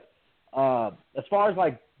factors. But as far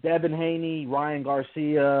as Devin Haney, Ryan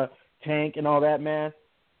Garcia, Tank, and all that, man,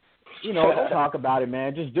 don't talk about it,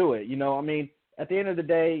 man. Just do it. I mean, at the end of the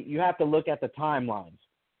day, you have to look at the timelines.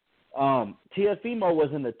 Teofimo was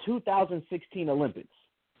in the 2016 Olympics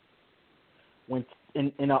when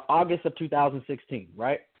in August of 2016,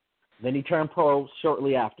 right? Then he turned pro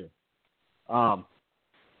shortly after.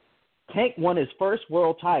 Tank won his first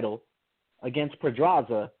world title against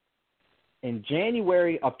Pedraza in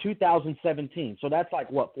January of 2017. So that's like,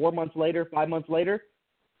 4 months later, 5 months later?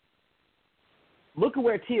 Look at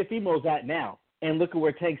where Teofimo's at now, and look at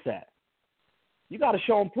where Tank's at. You got to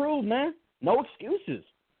show and prove, man. No excuses.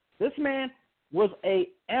 This man was a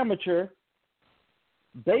amateur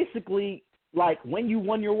basically like when you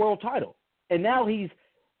won your world title. And now he's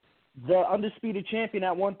the undisputed champion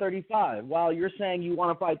at 135. While you're saying you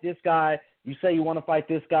want to fight this guy, you say you want to fight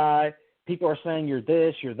this guy, people are saying you're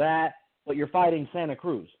this, you're that, but you're fighting Santa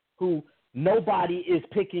Cruz, who nobody is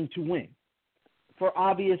picking to win for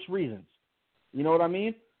obvious reasons. You know what I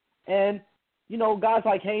mean? And, guys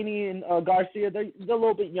like Haney and Garcia, they're a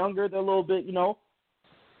little bit younger. They're a little bit,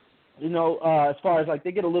 as far as, like,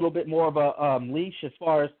 they get a little bit more of a leash as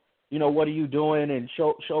far as, what are you doing and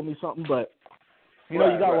show me something. But, you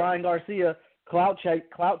got Ryan Garcia clout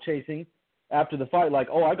chasing after the fight, like,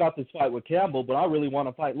 oh, I got this fight with Campbell, but I really want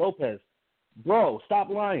to fight Lopez. Bro, stop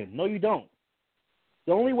lying. No, you don't.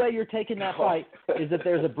 The only way you're taking that fight is if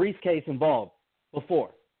there's a briefcase involved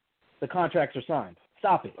before the contracts are signed.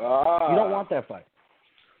 Stop it. You don't want that fight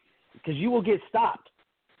because you will get stopped.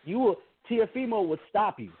 Teofimo would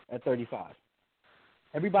stop you at 35.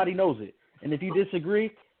 Everybody knows it. And if you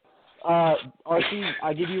disagree, RC,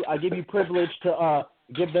 I give you privilege to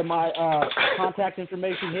give them my contact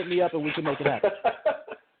information. Hit me up and we can make it happen.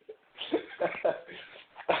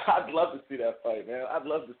 I'd love to see that fight, man. I'd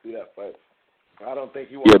love to see that fight. I don't think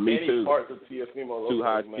he wants any parts of Teofimo Lopez. Too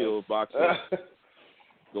high-skilled boxing.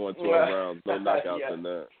 Going 12 rounds, no knockouts in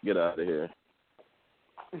that. Get out of here.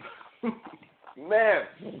 Man,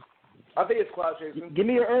 I think it's clout chasing. Give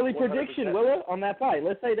me your early 100%. Prediction, Willa, on that fight.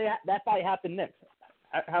 Let's say that fight happened next.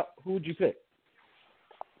 Who would you pick?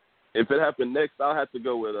 If it happened next, I'll have to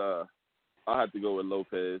go with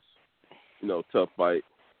Lopez. Tough fight.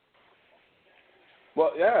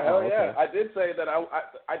 Well, yeah, hell yeah. I did say that I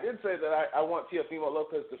want Teofimo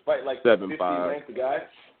Lopez to fight like 50 ranked guy.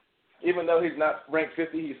 Even though he's not ranked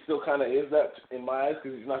 50, he still kind of is that in my eyes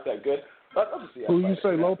because he's not that good. But I'll just see who you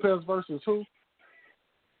say, Lopez versus who?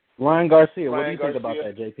 Ryan Garcia. What do you think about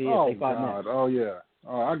that, JP? Oh, God. Oh, yeah.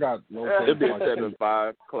 I got Lopez. It'll be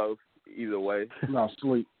 7-5, close, either way. No,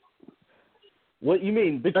 sleep. What you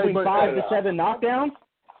mean, between 5 to 7 knockdowns?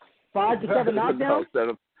 5 to 7 knockdowns?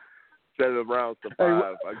 No, 7 rounds to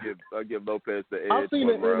 5. I give Lopez the edge. I've seen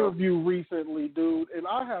an interview recently, dude, and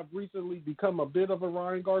I have recently become a bit of a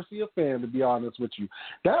Ryan Garcia fan, to be honest with you.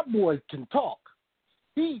 That boy can talk.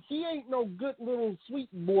 He ain't no good little sweet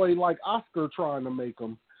boy like Oscar trying to make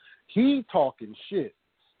him. He talking shit.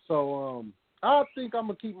 So I think I'm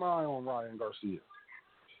gonna keep my eye on Ryan Garcia.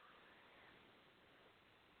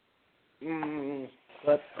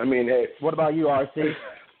 But I mean, hey, what about you, RC?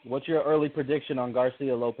 What's your early prediction on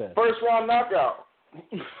Garcia Lopez? First round knockout.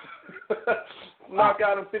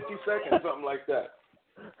 Knockout in 50 seconds, something like that.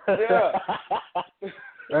 Yeah.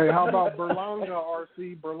 Hey, how about Berlanga,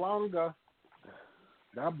 RC? Berlanga.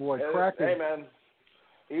 That boy cracking. Hey, man.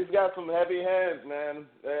 He's got some heavy hands, man.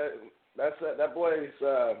 That boy's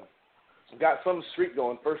got some streak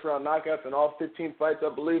going. First round knockouts in all 15 fights, I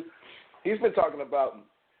believe. He's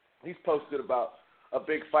posted about a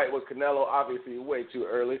big fight with Canelo, obviously way too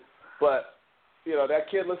early. But, that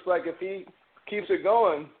kid looks like if he keeps it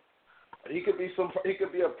going, he could be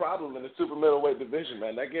a problem in the super middleweight division,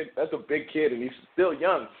 man. That's a big kid, and he's still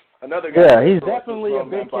young. Another guy. Yeah, he's definitely a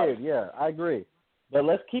big kid. Yeah, I agree. But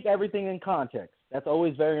let's keep everything in context. That's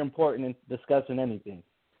always very important in discussing anything.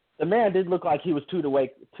 The man did look like he was 2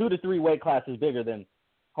 to 3 weight classes bigger than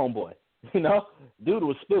homeboy. Dude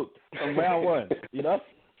was spooked from round 1.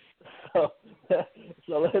 So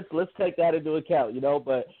let's take that into account.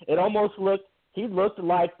 But it almost he looked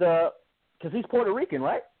like because he's Puerto Rican,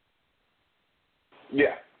 right?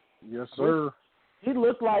 Yeah. Yes, sir. He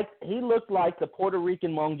looked like the Puerto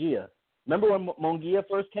Rican Munguia. Remember when Munguia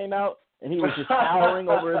first came out and he was just towering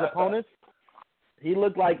over his opponents? He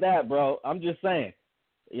looked like that, bro. I'm just saying,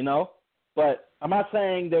 But I'm not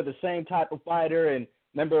saying they're the same type of fighter. And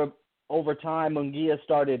remember, over time, Munguia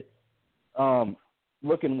started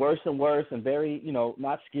looking worse and worse and very,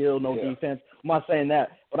 not skilled, no defense. I'm not saying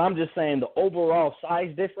that. But I'm just saying the overall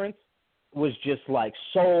size difference was just, like,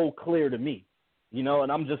 so clear to me.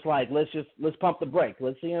 And I'm just like, let's pump the brakes.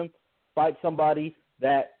 Let's see him fight somebody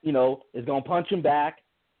that, is going to punch him back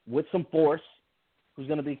with some force, who's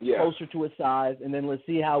going to be Yeah. closer to his size, and then let's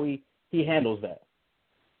see how he handles that.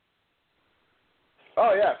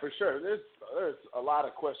 Oh yeah, for sure. There's a lot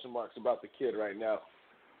of question marks about the kid right now,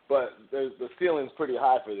 but the ceiling's pretty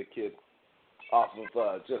high for the kid off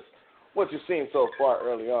of just what you've seen so far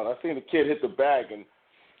early on. I've seen the kid hit the bag, and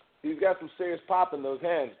he's got some serious pop in those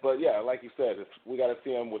hands. But yeah, like you said, we got to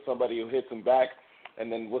see him with somebody who hits him back,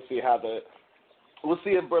 and then we'll see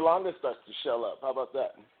if Berlanga starts to shell up. How about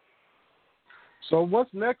that? So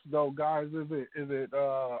what's next, though, guys? Is it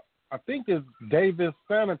I think it's Davis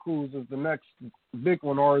Santa Cruz is the next big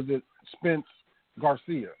one, or is it Spence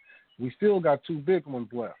Garcia? We still got two big ones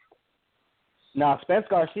left. Now, Spence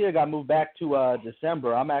Garcia got moved back to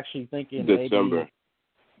December. I'm actually thinking December. maybe.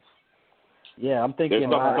 Yeah, I'm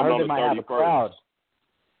thinking. I heard they might have a crowd.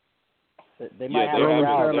 They might have a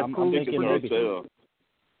crowd. I'm thinking maybe.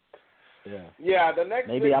 Yeah, the next.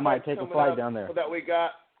 Maybe I might take a flight down there. That we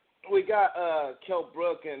got Kell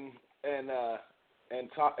Brook and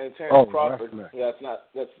Terrence Crawford. Nice. Yeah,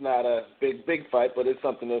 that's not a big fight, but it's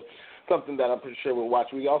something that I'm pretty sure we'll watch.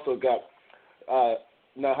 We also got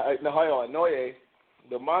Nahoyo Inoue,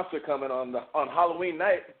 the monster, coming on Halloween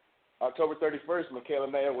night, October 31st. Michaela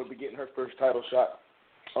Mayer will be getting her first title shot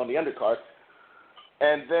on the undercard,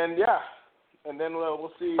 and then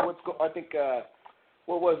we'll see I think.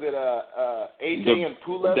 What was it? AJ and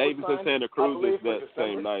Pulev. Davis and Santa Cruz is that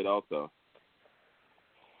same night also.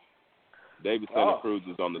 Davis Santa Cruz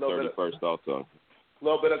is on the 31st also. A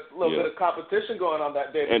little bit of competition going on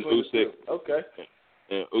that day. And Usyk. Okay.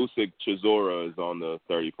 And Usyk Chisora is on the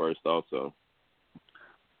 31st also.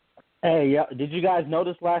 Hey, yeah, did you guys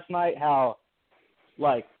notice last night how,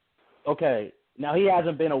 now he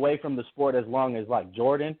hasn't been away from the sport as long as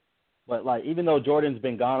Jordan, but even though Jordan's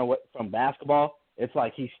been gone away from basketball, it's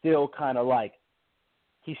he's still kind of like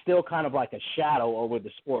a shadow over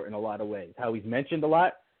the sport in a lot of ways. How he's mentioned a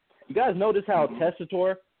lot. You guys notice how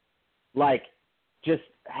Tessitore just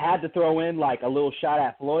had to throw in a little shot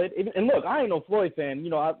at Floyd. And look, I ain't no Floyd fan.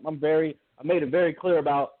 I made it very clear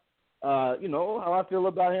about how I feel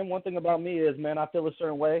about him. One thing about me is, man, I feel a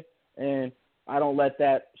certain way, and I don't let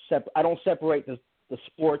that I don't separate the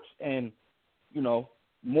sports and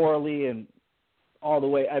morally and all the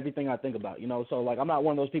way everything I think about. So I'm not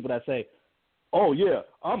one of those people that say, oh yeah,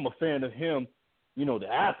 I'm a fan of him, the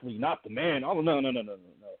athlete, not the man. Oh no.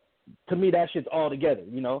 To me, that shit's all together.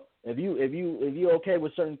 If you okay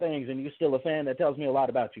with certain things and you're still a fan, that tells me a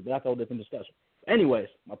lot about you. But that's a whole different discussion. Anyways,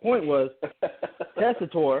 my point was,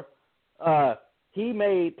 Tessitore, he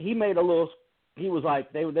made a little. He was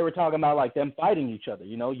they were talking about them fighting each other,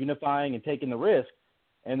 unifying and taking the risk,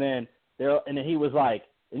 and then he was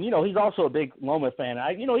and he's also a big Loma fan.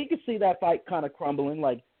 He could see that fight kind of crumbling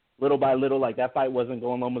little by little, that fight wasn't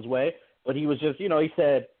going Loma's way, but he was just he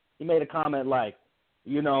said he made a comment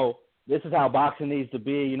this is how boxing needs to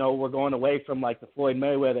be. We're going away from the Floyd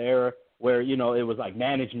Mayweather era where, it was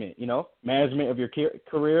management, management of your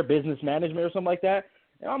career, business management or something like that.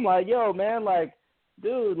 And I'm yo, man,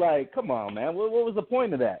 dude, come on, man. What was the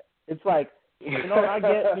point of that? It's I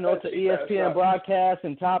get, to ESPN broadcast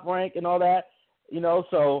and Top Rank and all that,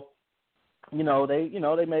 so,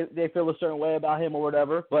 they feel a certain way about him or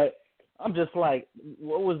whatever, but I'm just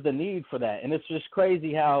what was the need for that? And it's just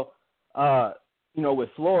crazy how, with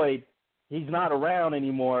Floyd, he's not around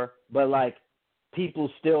anymore, but people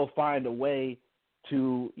still find a way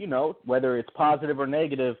to, whether it's positive or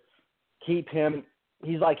negative, keep him.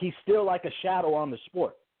 He's still a shadow on the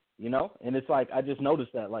sport, and it's I just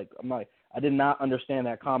noticed that. I did not understand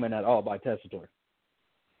that comment at all by Tessitore.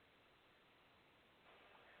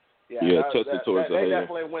 Yeah, they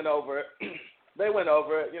definitely went over it. They went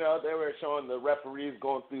over it. They were showing the referees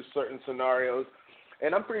going through certain scenarios,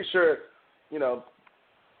 and I'm pretty sure,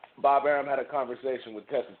 Bob Arum had a conversation with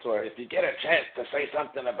Tessitore. If you get a chance to say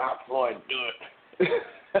something about Floyd, do it.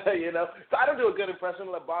 So I don't do a good impression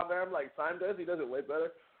like Bob Arum like Simon does. He does it way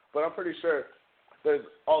better. But I'm pretty sure there's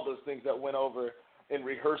all those things that went over in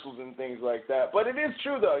rehearsals and things like that. But it is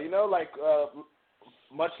true, though.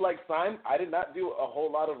 Much like Simon, I did not do a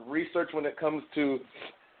whole lot of research when it comes to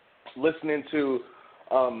listening to,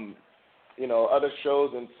 other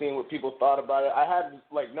shows and seeing what people thought about it. I had,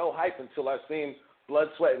 no hype until I seen Blood,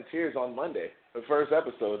 Sweat, and Tears on Monday, the first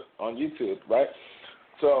episode on YouTube, right?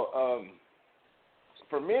 So,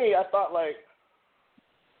 for me, I thought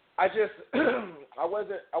I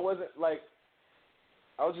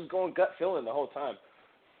was just going gut feeling the whole time.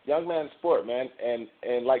 Young man sport, man,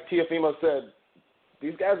 and like Teofimo said,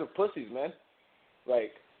 these guys are pussies, man.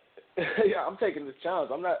 Yeah, I'm taking this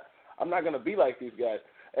challenge. I'm not gonna be like these guys.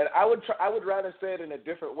 And I would rather say it in a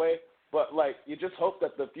different way, but you just hope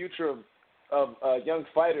that the future of young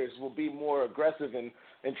fighters will be more aggressive in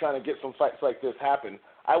trying to get some fights like this happen.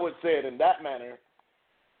 I would say it in that manner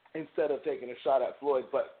instead of taking a shot at Floyd,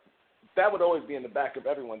 but that would always be in the back of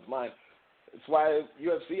everyone's mind. It's why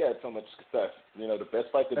UFC had so much success. You know, the best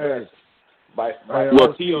fight the best.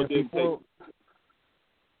 Well, Tio didn't say.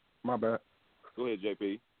 My bad. Go ahead,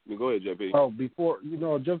 JP. Go ahead, JP. Oh, before,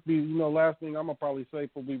 last thing I'm going to probably say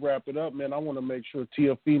before we wrap it up, man, I want to make sure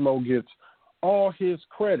Teofimo gets all his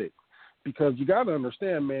credit, because you got to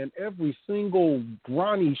understand, man, every single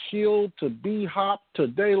Ronnie Shield to B-Hop to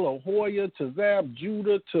De La Hoya to Zab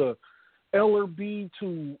Judah to Ellerby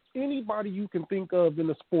to anybody you can think of in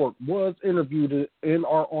the sport was interviewed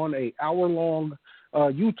on a hour-long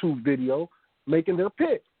YouTube video making their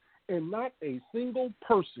pick. And not a single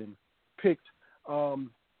person picked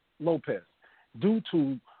Lopez due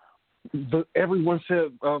to everyone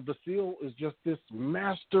said Vasiliy is just this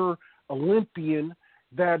master Olympian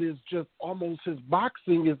that is just almost, his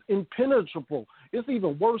boxing is impenetrable. It's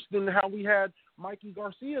even worse than how we had Mikey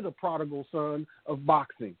Garcia, the prodigal son of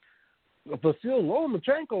boxing. Vasiliy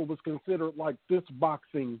Lomachenko was considered like this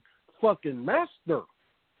boxing fucking master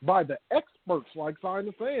by the experts, like Simon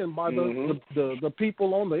was saying, by the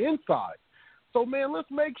people on the inside. So, man,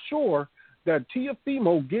 let's make sure that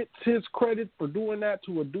Teofimo gets his credit for doing that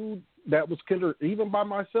to a dude that was considered, even by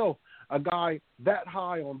myself, a guy that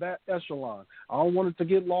high on that echelon. I don't want it to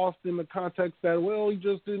get lost in the context that, well, he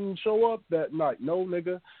just didn't show up that night. No,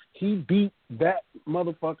 nigga, he beat that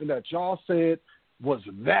motherfucker that y'all said was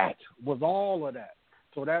all of that.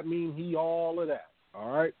 So that means he all of that.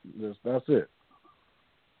 All right? That's it.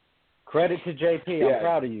 Credit to JP. I'm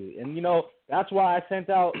proud of you. And, that's why I sent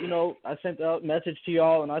out a message to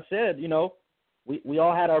y'all, and I said, we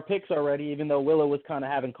all had our picks already, even though Willow was kind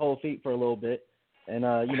of having cold feet for a little bit. And,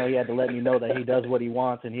 he had to let me know that he does what he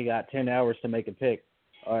wants, and he got 10 hours to make a pick.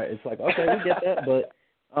 All right, it's like, okay, we get that.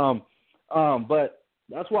 But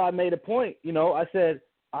that's why I made a point. I said,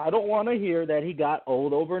 I don't want to hear that he got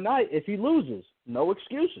old overnight if he loses. No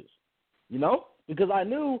excuses, because I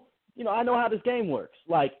knew, I know how this game works.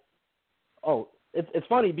 Like, it's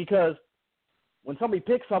funny because when somebody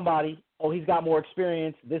picks somebody, he's got more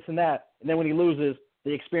experience, this and that, and then when he loses,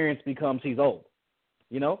 the experience becomes he's old,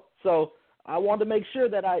 So I wanted to make sure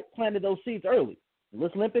that I planted those seeds early.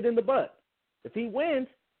 Let's limp it in the butt. If he wins,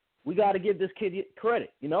 we got to give this kid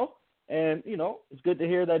credit, And, it's good to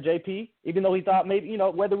hear that JP, even though he thought maybe,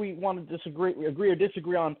 whether we want to agree or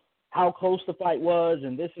disagree on how close the fight was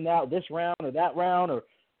and this and that, this round or that round, or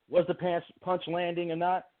was the punch landing or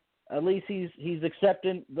not, at least he's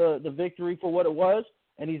accepting the victory for what it was,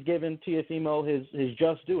 and he's giving Teofimo his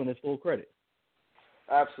just due and his full credit.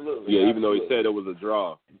 Absolutely. Yeah, even though he said it was a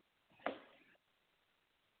draw.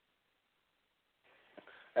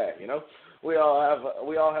 Hey, we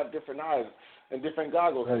all have different eyes and different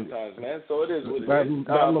goggles sometimes, man. So it is what it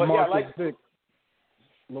is.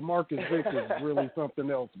 LaMarcus Vick is really something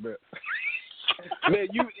else, man. Man,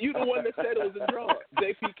 you the one that said it was a draw.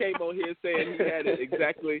 JP came on here saying he had it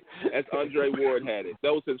exactly as Andre Ward had it.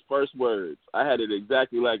 That was his first words. I had it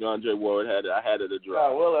exactly like Andre Ward had it. I had it a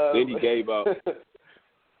draw. Then he gave up.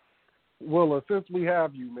 Well, since we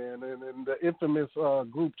have you, man, and the infamous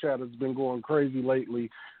group chat has been going crazy lately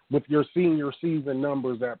with your senior season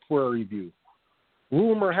numbers at Prairie View.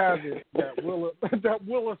 Rumor has it that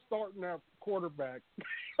Willa starting at quarterback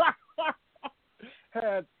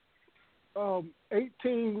had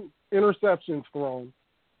 18 interceptions thrown,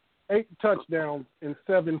 8 touchdowns, and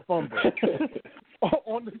 7 fumbles.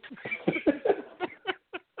 On the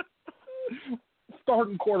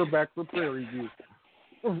starting quarterback for Prairie View.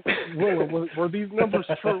 Willa, were these numbers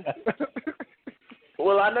true?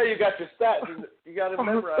 Well, I know you got your stats. You got to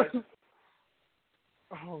memorize.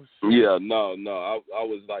 Oh, shit. Yeah, no. I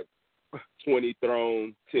was like 20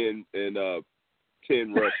 thrown, 10 and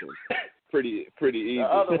 10 rushing. Pretty easy. The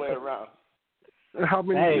other way around. How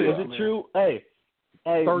many? Hey, is it true? Hey,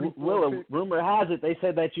 Willa, rumor has it they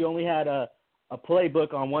said that you only had a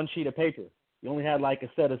playbook on one sheet of paper. You only had like a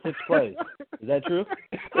set of 6 plays. Is that true?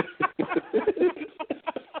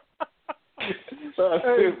 So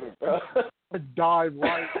stupid, bro. Dive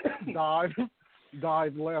right,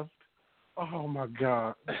 dive left. Oh my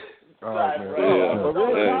God. I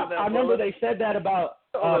remember they said that about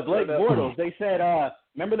Blake Bortles. They said,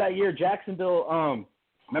 remember that year Jacksonville,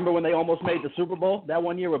 remember when they almost made the Super Bowl, that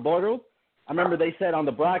one year with Bortles? I remember they said on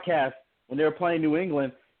the broadcast when they were playing New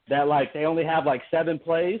England that like they only have like 7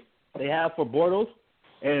 plays they have for Bortles,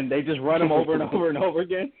 and they just run him over and over and over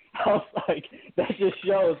again. I was like, that just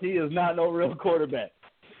shows he is not no real quarterback.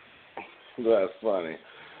 That's funny.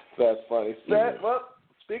 Well,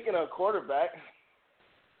 speaking of quarterback,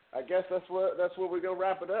 I guess that's where we're gonna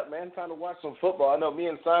wrap it up, man. Time to watch some football. I know me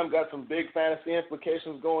and Simon got some big fantasy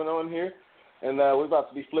implications going on here, and we're about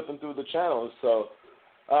to be flipping through the channels. So,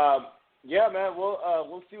 yeah, man,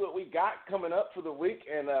 we'll see what we got coming up for the week.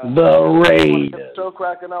 And the Raiders show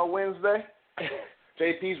cracking on Wednesday.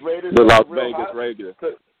 JP's Raiders. The Las Vegas Raiders.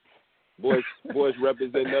 Boys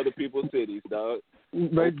representing other people's cities, dog.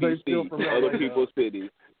 They still from other people's cities.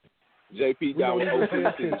 JP down with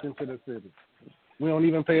OPC. We don't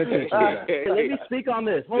even pay attention to that. Hey, let me speak on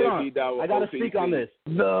this. Hold on. I got to speak on this.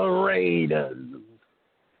 The Raiders.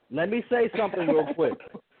 Let me say something real quick.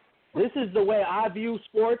 This is the way I view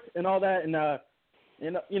sports and all that, and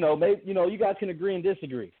you guys can agree and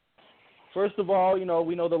disagree. First of all, we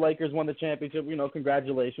know the Lakers won the championship.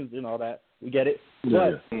 Congratulations and all that. We get it.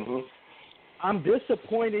 But I'm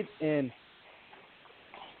disappointed in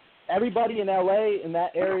everybody in LA, in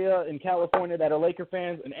that area, in California that are Laker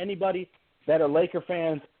fans, and anybody that are Laker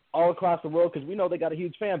fans all across the world, because we know they got a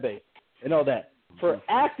huge fan base and all that, for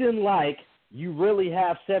acting like you really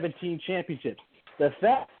have 17 championships. The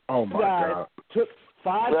fact you guys took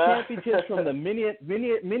 5 championships from the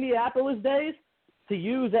Minneapolis days to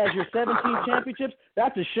use as your 17 championships,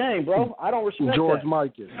 that's a shame, bro. I don't respect George that.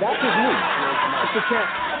 Mikan. That's just me.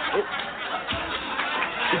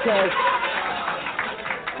 Because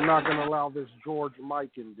I'm not going to allow this George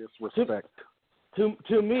Mikan disrespect. To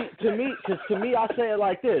me, I say it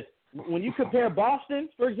like this. When you compare Boston,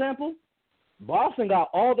 for example, Boston got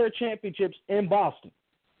all their championships in Boston.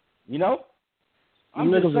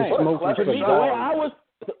 I'm just saying. To me,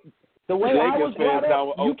 the way I was brought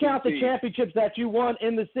up, you count the championships that you won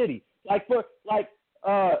in the city. For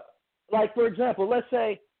example, let's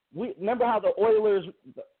say remember how the Oilers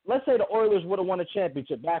would have won a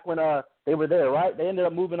championship back when they were there, right? They ended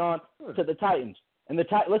up moving on to the Titans. And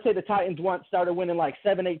let's say the Titans started winning like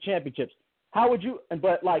 7-8 championships. How would you?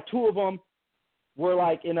 But like 2 of them were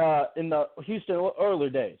like in the Houston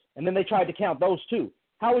Oilers days, and then they tried to count those 2.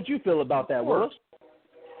 How would you feel about that, Willis?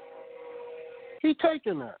 He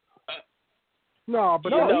taking that. No,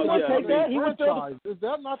 but he would take that. He would franchise. Is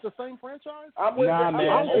that not the same franchise? Nah,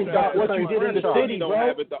 man. It's about what you did in the city,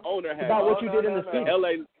 bro. The owner has about what you did in the city.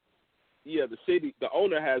 LA. Yeah, the city, the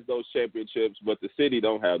owner has those championships, but the city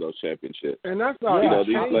don't have those championships. And that's not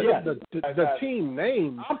the team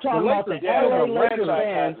name. I'm talking about the LA Lakers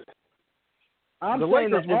fans. I'm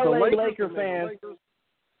saying the LA Lakers fans.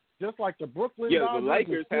 Just like the Brooklyn Dodgers. The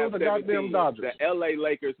Lakers have the 17. Goddamn Dodgers. The LA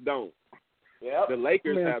Lakers don't. Yep. The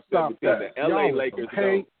Lakers have 17. That. The LA Lakers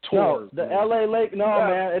don't. No, the LA Lakers. No,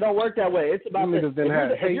 man, it don't work that way. It's about if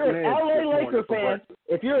you're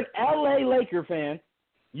an LA Laker fan,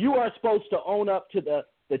 you are supposed to own up to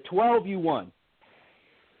the 12 you won.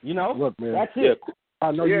 Look, man. That's it.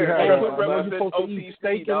 I know you had. I know you're supposed to eat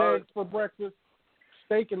steak and eggs for breakfast.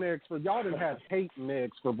 Steak and eggs for y'all didn't have hate and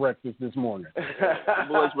eggs for breakfast this morning.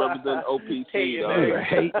 Boys represent OPC. Hey,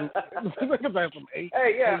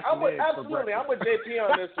 yeah, I'm with JP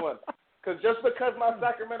on this one. Because just because my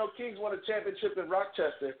Sacramento Kings won a championship in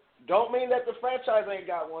Rochester, don't mean that the franchise ain't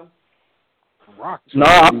got one. Rochester. No,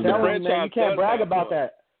 I'm telling you, man, you can't brag about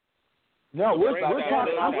that. No, we're talking.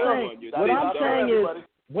 What I'm saying is,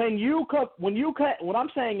 what I'm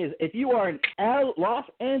saying is, if you are an Los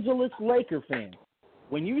Angeles Laker fan,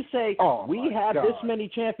 when you say we have this many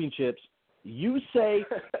championships, you say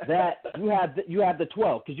that you have the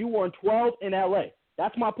 12 because you won 12 in LA.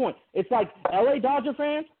 That's my point. It's like LA Dodger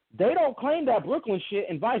fans, they don't claim that Brooklyn shit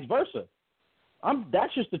and vice versa.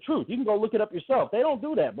 That's just the truth. You can go look it up yourself. They don't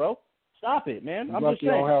do that, bro. Stop it, man. I'm just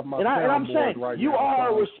saying. I'm saying you are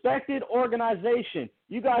a respected organization.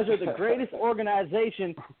 You guys are the greatest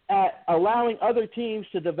organization at allowing other teams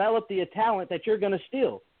to develop the talent that you're going to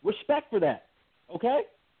steal. Respect for that. Okay?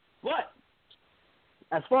 But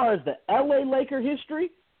as far as the LA Laker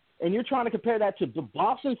history, and you're trying to compare that to the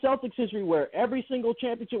Boston Celtics history where every single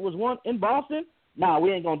championship was won in Boston, nah,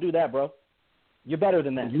 we ain't going to do that, bro. You're better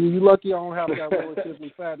than that. You lucky I don't have that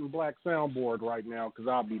relatively fat and black soundboard right now because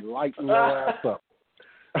I'll be lighting your ass up.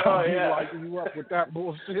 I'll be lighting you up with that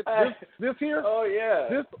bullshit. This here? Oh,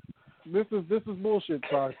 yeah. This is bullshit,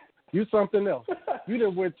 son. You something else. You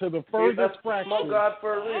done went to the furthest fraction. Smoke God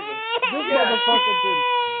for a reason. This motherfucker did.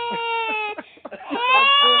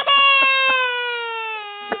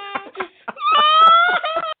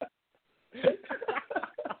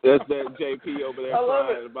 That's that JP over there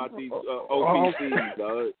crying about these OPCs,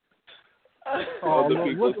 dog. Other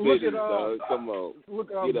people's cities, dog. Come on.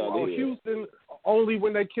 Look at Houston, only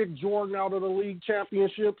when they kicked Jordan out of the league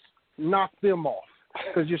championships, knocked them off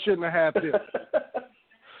because you shouldn't have had them.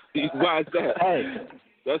 Why is that? Hey,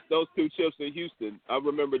 That's those two chips in Houston. I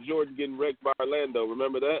remember Jordan getting wrecked by Orlando.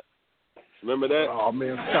 Remember that? Remember that? Oh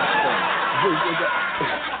man, stop that.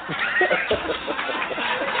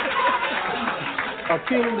 A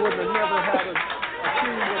team would have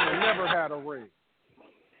never had a ring.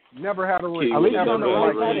 Never had a ring. At least on the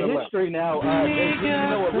right side of history now. You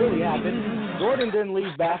know what really happened? Jordan didn't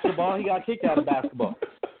leave basketball. He got kicked out of basketball.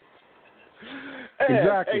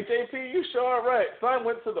 Exactly. Hey, JP, you sure are right. Son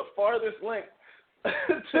went to the farthest link.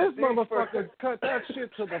 This motherfucker cut that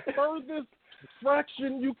shit to the furthest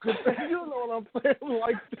fraction you could. You know what I'm saying?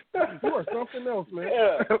 Like, you are something else, man.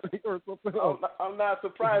 Yeah. You are something else. I'm not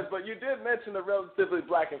surprised, but you did mention the Relatively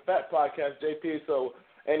Black and Fat podcast, JP, so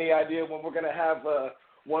any idea when we're going to have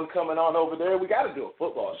one coming on over there? We got to do a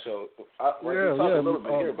football show. A little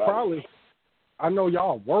bit here about probably. it. I know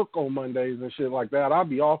y'all work on Mondays and shit like that. I'll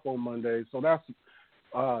be off on Mondays, so that's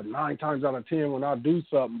 9 times out of 10 when I do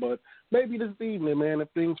something. But maybe this evening, man, if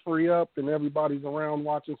things free up and everybody's around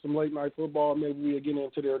watching some late night football, maybe we'll get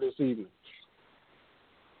into there this evening.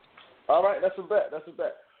 All right, that's a bet.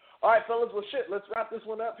 All right, fellas, well, shit, let's wrap this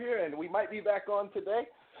one up here, and we might be back on today.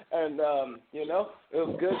 And, it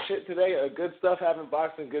was good shit today, good stuff having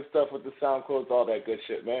boxing, good stuff with the sound quotes, all that good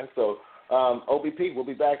shit, man. So, OBP, we'll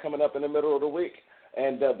be back coming up in the middle of the week.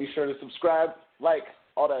 And be sure to subscribe, like,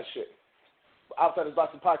 all that shit. Outsiders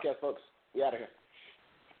Boxing Podcast, folks. We out of here.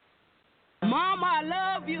 Mama, I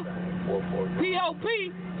love you.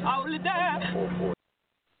 P.O.P. all the time.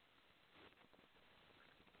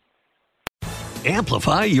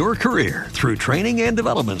 Amplify your career through training and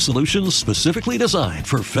development solutions specifically designed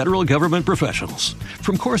for federal government professionals.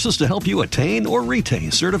 From courses to help you attain or retain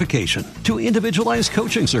certification, to individualized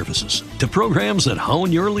coaching services, to programs that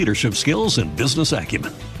hone your leadership skills and business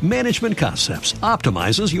acumen, Management Concepts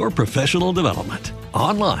optimizes your professional development.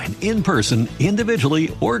 Online, in person,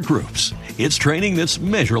 individually, or groups, it's training that's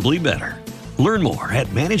measurably better. Learn more at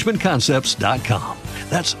managementconcepts.com.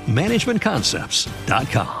 That's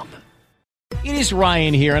managementconcepts.com. It is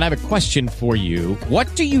Ryan here, and I have a question for you.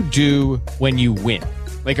 What do you do when you win?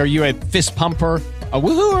 Like, are you a fist pumper, a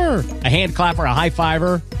woohooer, a hand clapper, a high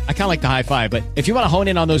fiver? I kind of like the high five, but if you want to hone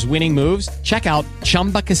in on those winning moves, check out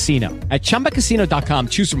Chumba Casino. At ChumbaCasino.com,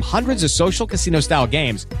 choose from hundreds of social casino-style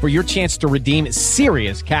games for your chance to redeem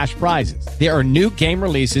serious cash prizes. There are new game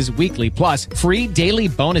releases weekly, plus free daily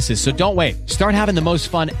bonuses, so don't wait. Start having the most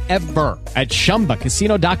fun ever at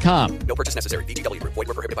ChumbaCasino.com. No purchase necessary. VGW Group. Void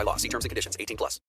where prohibited by law. See terms and conditions. 18+.